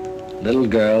that? Little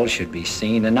girls should be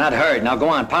seen and not heard. Now go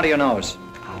on, powder your nose.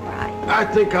 All right. I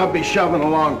think I'll be shoving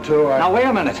along, too. Now, wait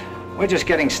a minute. We're just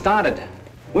getting started.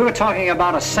 We were talking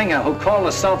about a singer who called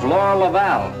herself Laura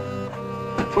Laval.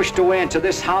 Pushed away into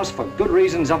this house for good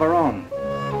reasons of her own.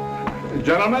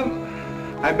 Gentlemen,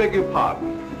 I beg your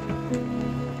pardon.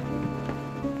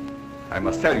 I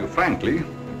must tell you frankly,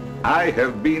 I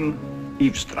have been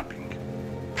eavesdropping.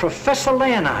 Professor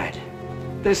Leonard,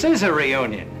 this is a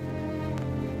reunion.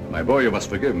 My boy, you must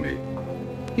forgive me.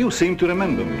 You seem to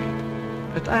remember me,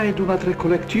 but I do not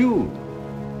recollect you.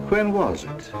 When was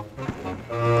it?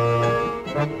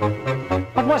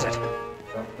 What was it?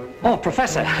 Oh,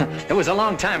 Professor, it was a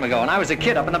long time ago, and I was a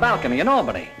kid up in the balcony in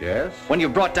Albany. Yes? When you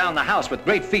brought down the house with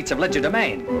great feats of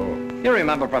legerdemain. Oh. You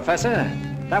remember, Professor?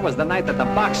 That was the night that the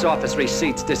box office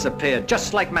receipts disappeared,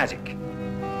 just like magic.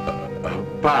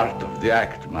 Part of the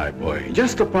act, my boy.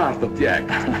 Just a part of the act.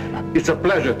 It's a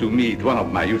pleasure to meet one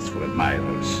of my youthful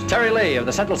admirers. Terry Lee of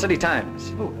the Central City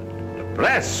Times. Oh, the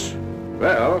press?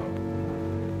 Well,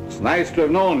 it's nice to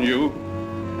have known you.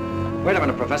 Wait a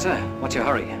minute, Professor. What's your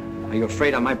hurry? Are you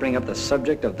afraid I might bring up the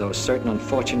subject of those certain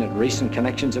unfortunate recent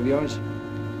connections of yours?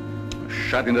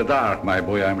 Shut in the dark, my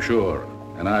boy, I'm sure.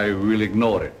 And I will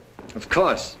ignore it. Of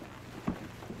course.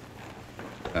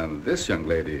 And this young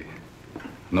lady,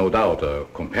 no doubt a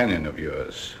companion of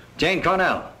yours. Jane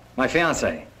Cornell, my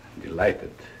fiancée.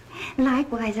 Delighted.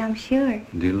 Likewise, I'm sure.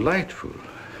 Delightful.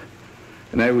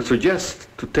 And I would suggest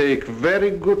to take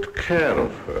very good care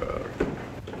of her.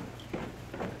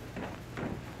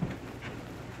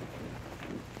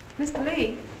 Mr.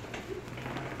 Lee?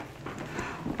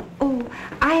 Oh,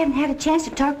 I haven't had a chance to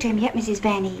talk to him yet, Mrs.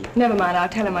 Van E. Never mind, I'll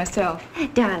tell him myself.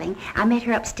 Darling, I met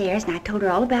her upstairs and I told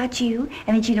her all about you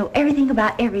and that you know everything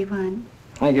about everyone.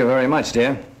 Thank you very much,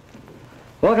 dear.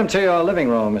 Welcome to your living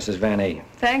room, Mrs. Van E.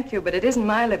 Thank you, but it isn't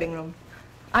my living room.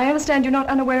 I understand you're not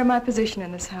unaware of my position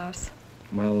in this house.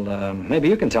 Well, maybe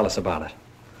you can tell us about it.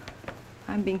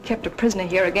 I'm being kept a prisoner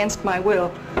here against my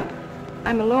will.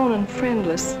 I'm alone and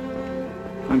friendless.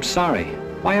 I'm sorry.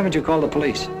 Why haven't you called the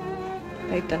police?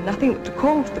 They've done nothing but to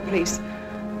call for the police.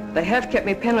 They have kept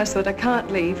me penniless so that I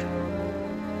can't leave.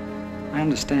 I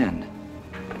understand.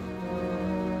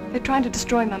 They're trying to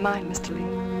destroy my mind, Mr. Lee.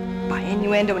 By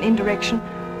innuendo and indirection,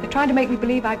 they're trying to make me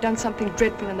believe I've done something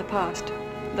dreadful in the past.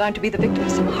 That I'm to be the victim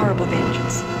of some horrible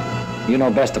vengeance. You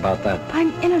know best about that.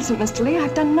 I'm innocent, Mr. Lee.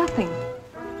 I've done nothing.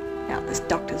 Now, this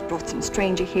doctor's brought some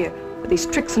stranger here with these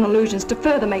tricks and illusions to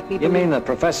further make me believe... You mean the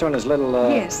professor and his little,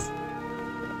 Yes.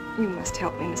 You must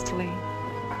help me, Mr. Lee.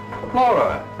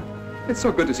 Laura, it's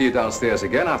so good to see you downstairs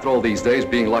again after all these days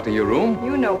being locked in your room.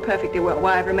 You know perfectly well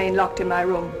why I've remained locked in my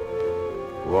room.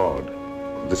 Ward,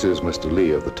 this is Mr.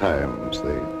 Lee of the Times,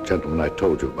 the gentleman I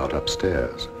told you about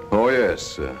upstairs. Oh,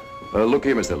 yes. Look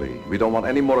here, Mr. Lee. We don't want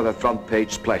any more of that front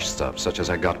page splash stuff, such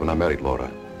as I got when I married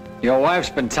Laura. Your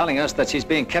wife's been telling us that she's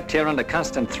being kept here under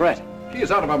constant threat. She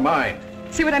is out of her mind.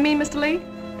 See what I mean, Mr. Lee?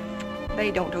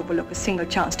 They don't overlook a single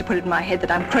chance to put it in my head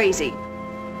that I'm crazy.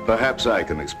 Perhaps I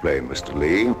can explain, Mr.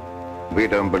 Lee. We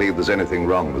don't believe there's anything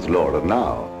wrong with Laura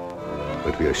now,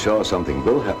 but we are sure something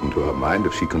will happen to her mind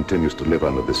if she continues to live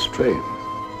under this strain.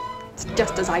 It's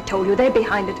just as I told you. They're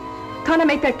behind it. Can't I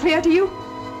make that clear to you?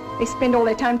 They spend all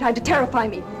their time trying to terrify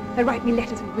me. They write me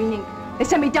letters in green ink. They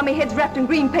send me dummy heads wrapped in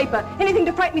green paper. Anything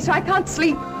to frighten me so I can't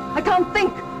sleep. I can't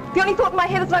think. The only thought in my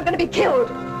head is that I'm going to be killed.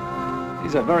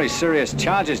 These are very serious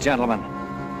charges, gentlemen.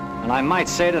 And I might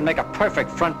say it'd make a perfect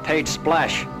front page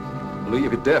splash. Lee,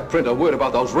 if you dare print a word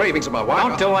about those ravings of my wife...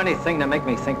 Don't do anything to make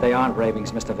me think they aren't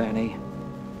ravings, Mr. Van E.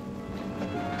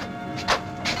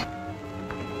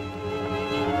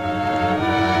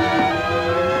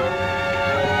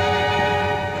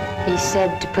 He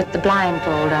said to put the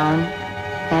blindfold on,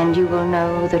 and you will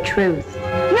know the truth.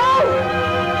 No!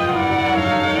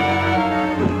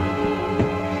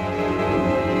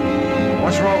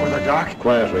 What's wrong with her, Doc?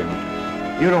 Quiet,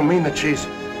 Raymond. You don't mean that she's...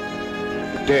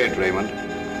 Dead, Raymond.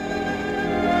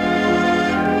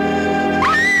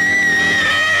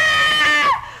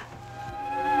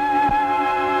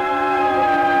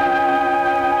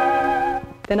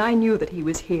 Then I knew that he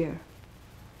was here.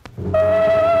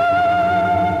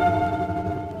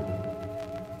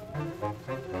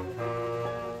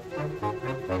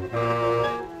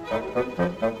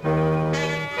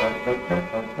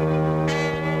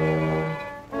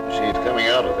 She's coming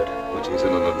out of it, but she's in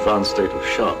an advanced state of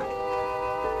shock.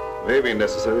 May be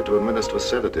necessary to administer a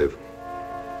sedative.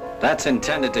 That's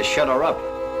intended to shut her up.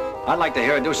 I'd like to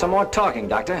hear her do some more talking,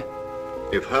 Doctor.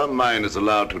 If her mind is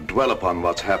allowed to dwell upon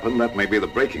what's happened, that may be the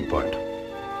breaking point.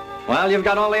 Well, you've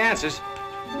got all the answers.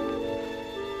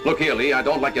 Look here, Lee, I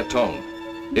don't like your tone.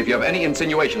 If you have any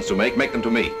insinuations to make them to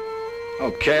me.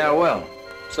 Okay, I will.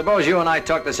 Suppose you and I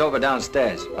talk this over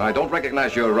downstairs. I don't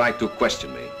recognize your right to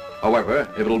question me. However,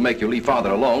 if it'll make you leave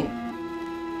Father alone...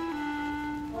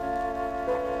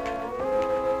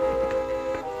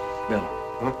 Bill,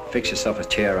 fix yourself a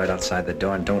chair right outside the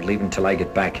door and don't leave until I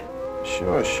get back.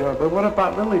 Sure, sure. But what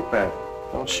about Lily-Beth?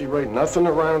 Don't she write nothing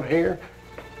around here?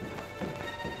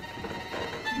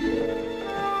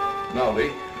 Now,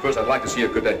 Lee, first I'd like to see your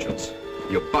credentials.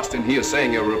 You're busting here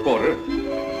saying you're a reporter.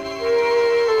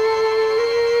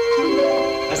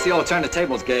 That's the old turn the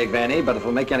tables gag, Vanny, but if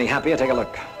it'll make you any happier, take a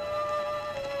look.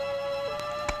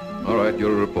 All right,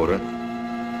 you're a reporter.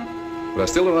 But I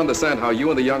still don't understand how you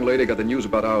and the young lady got the news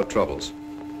about our troubles.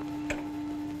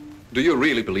 Do you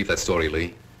really believe that story,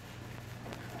 Lee?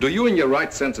 Do you in your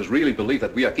right senses really believe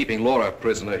that we are keeping Laura a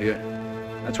prisoner here?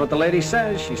 That's what the lady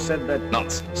says. She said that...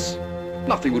 Nonsense.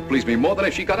 Nothing would please me more than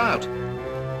if she got out.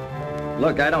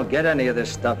 Look, I don't get any of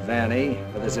this stuff, Vanny,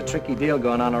 but there's a tricky deal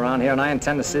going on around here, and I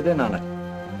intend to sit in on it.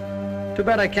 Too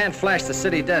bad I can't flash the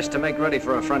city desk to make ready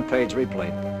for a front-page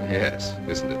replay. Yes,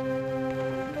 isn't it?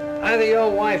 Either your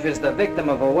wife is the victim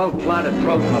of a well-plotted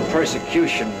program of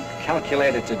persecution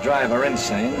calculated to drive her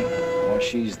insane, or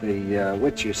she's the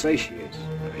witch you say she is.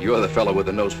 You're the fellow with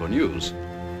the nose for news.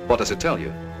 What does it tell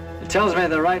you? It tells me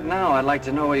that right now I'd like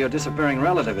to know where your disappearing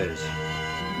relative is.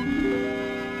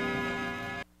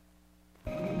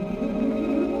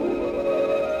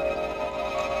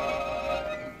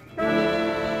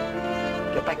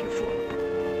 Get back, you fool.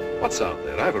 What's out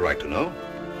there? I have a right to know.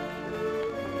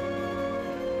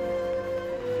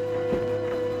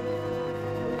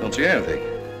 Don't see anything.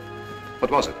 What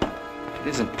was it? It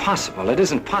isn't possible. It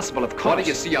isn't possible, of course. What do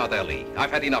you see out there, Lee?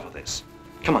 I've had enough of this.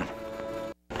 Come on.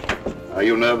 Are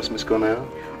you nervous, Miss Cornell?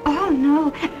 Oh,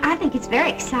 no. I think it's very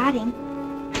exciting.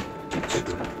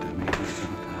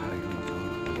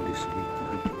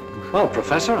 Well,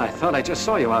 Professor, I thought I just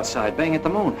saw you outside, baying at the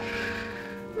moon.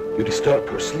 You disturb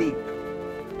her sleep.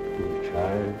 Poor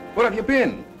child. Where have you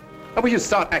been? How will you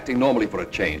start acting normally for a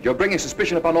change? You're bringing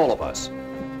suspicion upon all of us.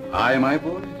 I, my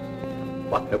boy?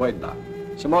 What have I done?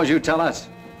 Suppose you tell us.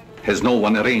 Has no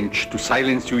one arranged to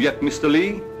silence you yet, Mr.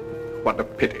 Lee? What a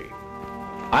pity.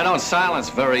 I don't silence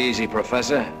very easy,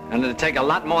 Professor, and it'd take a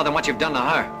lot more than what you've done to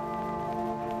her.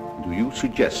 Do you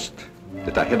suggest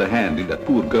that I had a hand in that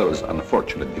poor girl's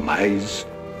unfortunate demise?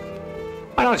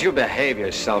 Why don't you behave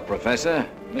yourself, Professor?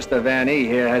 Mr. Van E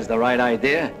here has the right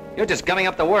idea. You're just gumming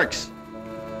up the works.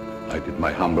 I did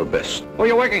my humble best. Who are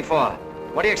you working for?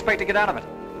 What do you expect to get out of it?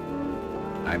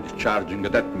 I'm discharging a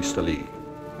debt, Mr. Lee.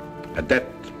 A debt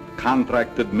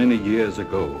contracted many years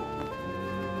ago.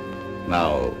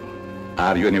 Now,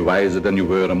 are you any wiser than you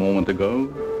were a moment ago?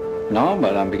 No,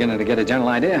 but I'm beginning to get a general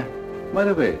idea. By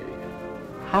the way,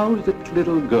 how's that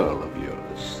little girl of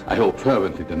yours? I hope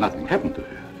fervently that nothing happened to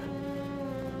her.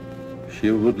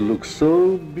 She would look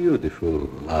so beautiful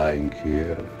lying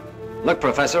here. Look,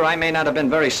 Professor, I may not have been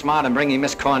very smart in bringing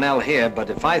Miss Cornell here, but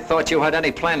if I thought you had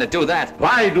any plan to do that...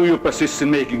 Why do you persist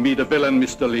in making me the villain,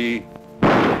 Mr. Lee?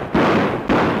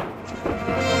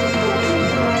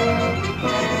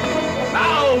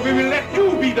 Now we will let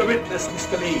you be the witness,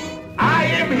 Mr. Lee. I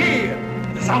am here.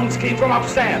 The sounds came from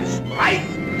upstairs, right?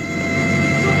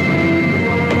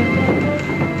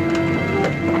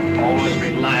 Always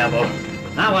reliable.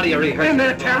 Now what are you rehearsing? In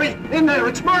there, Terry! In there!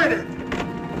 It's murder!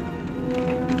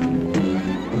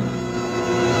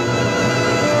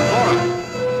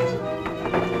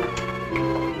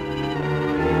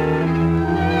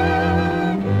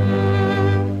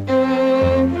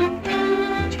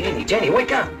 Jenny,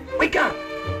 wake up! Wake up!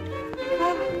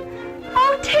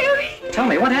 Oh, Terry. Tell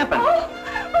me, what happened? Oh,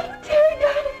 Terry,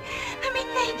 darling. Let me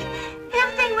think.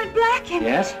 Everything went black and...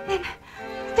 Yes?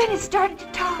 Then it started to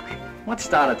talk. What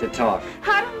started to talk?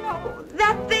 I don't know.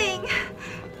 That thing.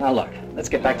 Now look, let's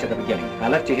get back to the beginning. I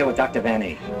left you here with Dr. Van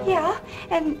E. Yeah,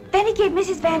 and then he gave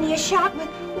Mrs. Van E a shot with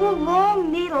a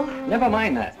long needle. Never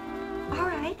mind that. All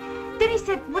right. Then he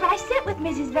said, would I sit with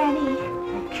Mrs. Van E?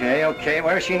 Okay.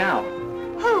 Where is she now?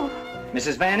 Who?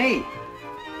 Mrs. Van E.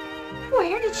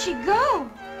 Where did she go?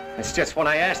 That's just what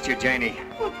I asked you, Janie.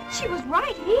 Well, she was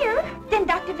right here. Then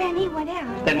Dr. Van E went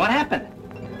out. Then what happened?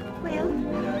 Well,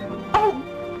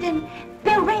 then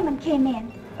Bill Raymond came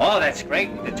in. Oh, that's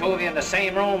great. The two of you in the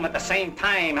same room at the same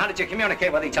time. How did you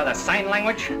communicate with each other? Sign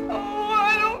language? Oh,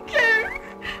 I don't care.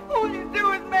 All you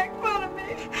do is make fun of me.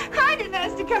 I didn't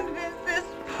ask to come to this,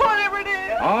 whatever it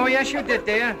is. Oh, yes, you did,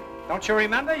 dear. Don't you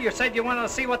remember? You said you wanted to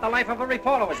see what the life of a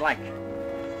reporter was like.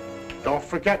 Don't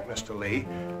forget, Mr. Lee,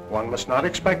 one must not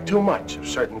expect too much of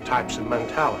certain types of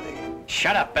mentality.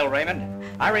 Shut up, Bill Raymond.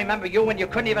 I remember you when you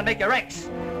couldn't even make your X.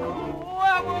 Oh,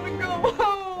 I want to go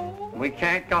home. We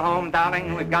can't go home,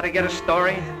 darling. We've got to get a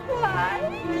story. Why?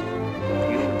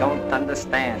 You don't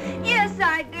understand. Yes,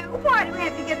 I do. Why do we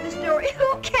have to get the story?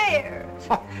 Who cares?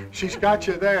 She's got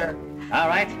you there. All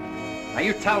right. Now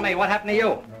you tell me, what happened to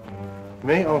you?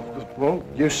 Me? Oh, well,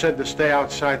 you said to stay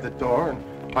outside the door,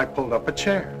 and I pulled up a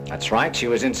chair. That's right. She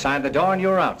was inside the door and you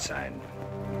were outside.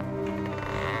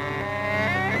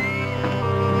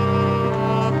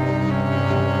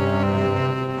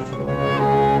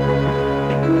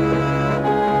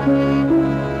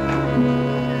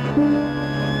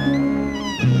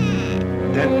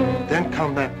 Then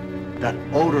come that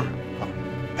odor of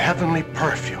heavenly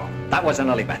perfume. That wasn't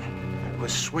Elizabeth. It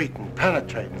was sweet and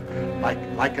penetrating,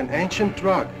 like an ancient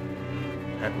drug.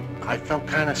 And I felt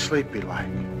kind of sleepy-like.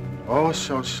 Oh,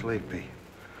 so sleepy.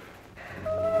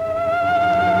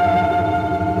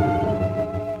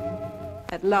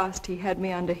 At last, he had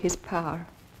me under his power.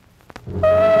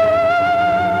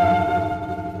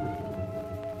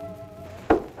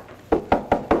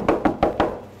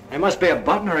 There must be a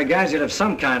button or a gadget of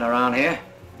some kind around here.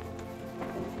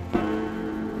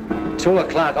 2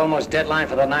 o'clock, almost deadline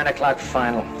for the 9 o'clock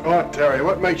final. Oh, Terry,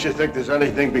 what makes you think there's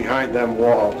anything behind them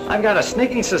walls? I've got a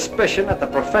sneaking suspicion that the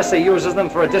professor uses them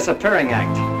for a disappearing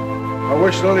act. I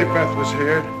wish Lilybeth was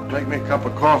here to make me a cup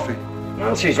of coffee.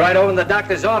 Well, she's right over in the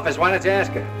doctor's office. Why don't you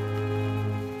ask her?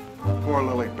 Poor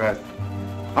Lilybeth.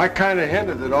 I kind of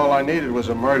hinted that all I needed was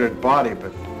a murdered body,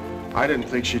 but I didn't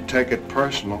think she'd take it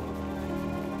personal.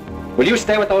 Will you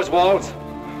stay with those walls?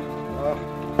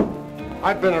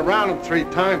 I've been around them 3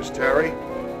 times, Terry.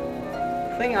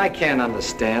 Thing I can't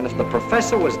understand, if the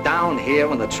professor was down here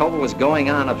when the trouble was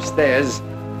going on upstairs,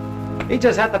 he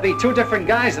just had to be 2 different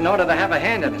guys in order to have a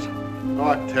hand in it.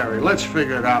 Oh, Terry, let's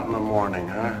figure it out in the morning,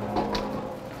 huh?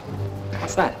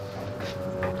 What's that?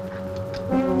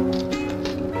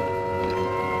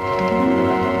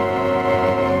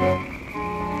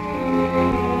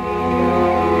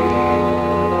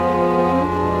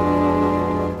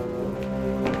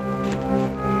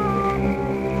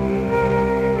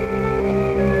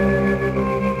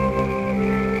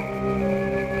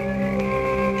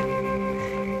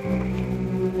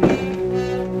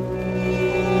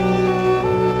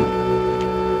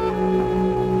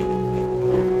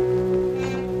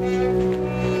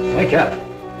 Wake up.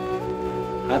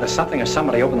 Either something or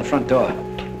somebody opened the front door.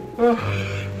 Oh,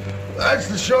 that's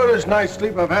the shortest night's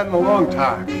sleep I've had in a long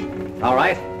time. All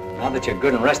right. Now that you're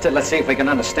good and rested, let's see if we can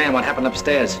understand what happened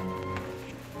upstairs.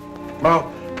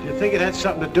 Well, do you think it had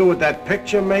something to do with that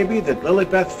picture, maybe, that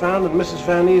Lilybeth found in Mrs.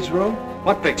 Van E's room?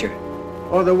 What picture?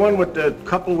 Oh, the one with the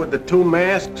couple with the 2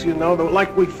 masks, you know,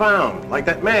 like we found, like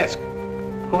that mask.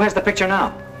 Who has the picture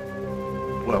now?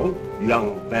 Well,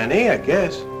 young Van E, I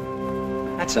guess.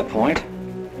 That's a point.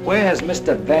 Where has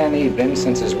Mr. Van E been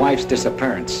since his wife's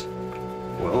disappearance?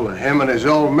 Well, him and his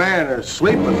old man are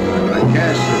sleeping good. I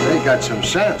guess they got some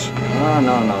sense. Oh,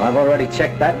 no. I've already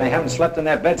checked that, and they haven't slept in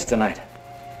their beds tonight.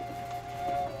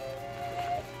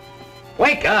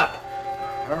 Wake up!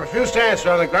 I refuse to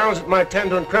answer on the grounds that my attempt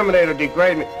to incriminate or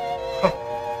degrade me.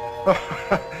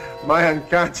 My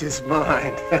unconscious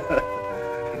mind.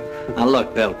 Now,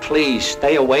 look, Bill, please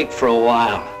stay awake for a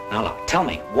while. Now, look, tell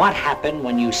me, what happened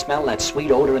when you smelled that sweet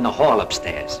odor in the hall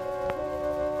upstairs?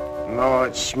 No,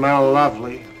 it smelled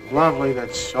lovely. Lovely,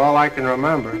 that's all I can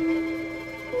remember.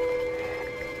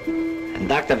 And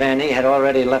Dr. Van E had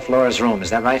already left Laura's room, is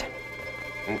that right?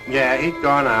 Yeah, he'd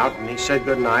gone out, and he said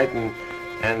goodnight, and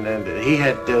he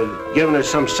had given her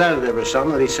some sedative or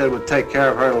something that he said would take care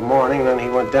of her till morning, and then he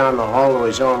went down the hall to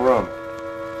his own room.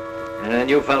 And then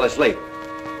you fell asleep?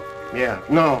 Yeah,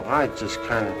 no, I just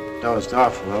kind of dozed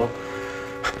off a little.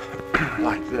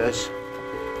 Like this.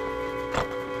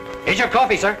 Here's your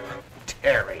coffee, sir.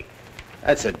 Terry,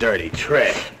 that's a dirty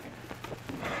trick.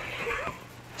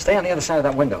 Stay on the other side of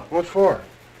that window. What for?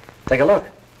 Take a look.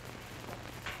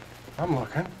 I'm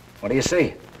looking. What do you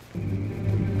see?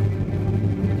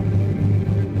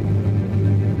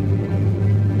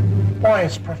 Why,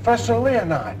 it's Professor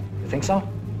Leonard. You think so?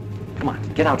 Come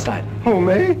on, get outside. Who,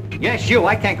 me? Yes, you.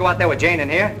 I can't go out there with Jane in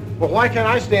here. Well, why can't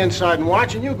I stay inside and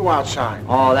watch and you go outside?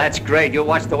 Oh, that's great. You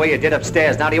watch the way you did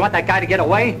upstairs. Now, do you want that guy to get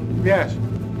away? Yes.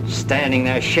 Standing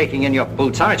there shaking in your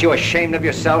boots. Aren't you ashamed of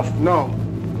yourself? No.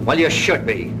 Well, you should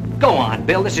be. Go on,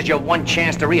 Bill. This is your one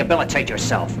chance to rehabilitate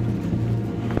yourself.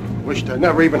 Wished I'd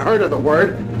never even heard of the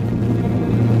word.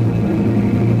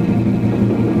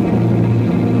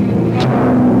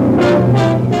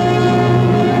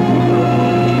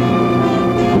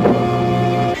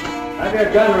 Have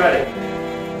your gun ready.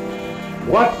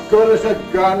 What good is a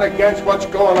gun against what's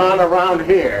going on around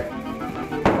here?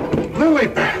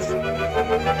 Lilybeth!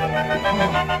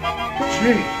 Oh,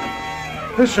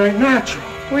 gee, this ain't natural.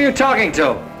 Who are you talking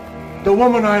to? The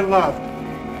woman I loved.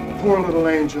 Poor little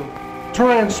angel.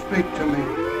 Try and speak to me.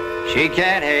 She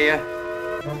can't hear you.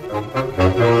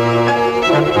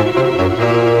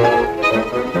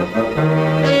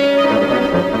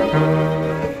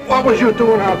 What was you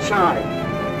doing outside?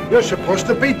 You're supposed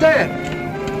to be dead.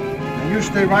 Now you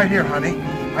stay right here, honey.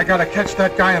 I gotta catch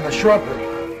that guy in the shrubbery.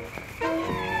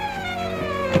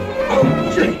 Oh,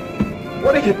 gee.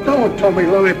 What are you doing to me,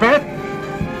 Lilybeth?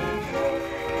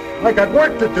 I got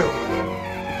work to do.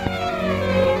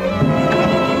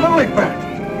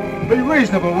 Lilybeth, be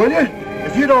reasonable, will you?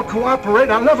 If you don't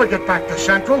cooperate, I'll never get back to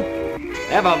Central.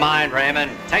 Never mind, Raymond.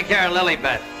 Take care of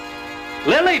Lilybeth.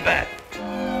 Lilybeth!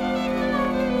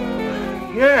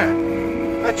 Yeah,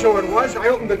 that's who it was. I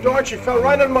opened the door and she fell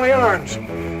right in my arms.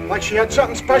 Like she had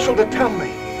something special to tell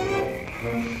me.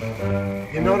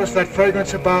 You notice that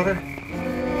fragrance about her?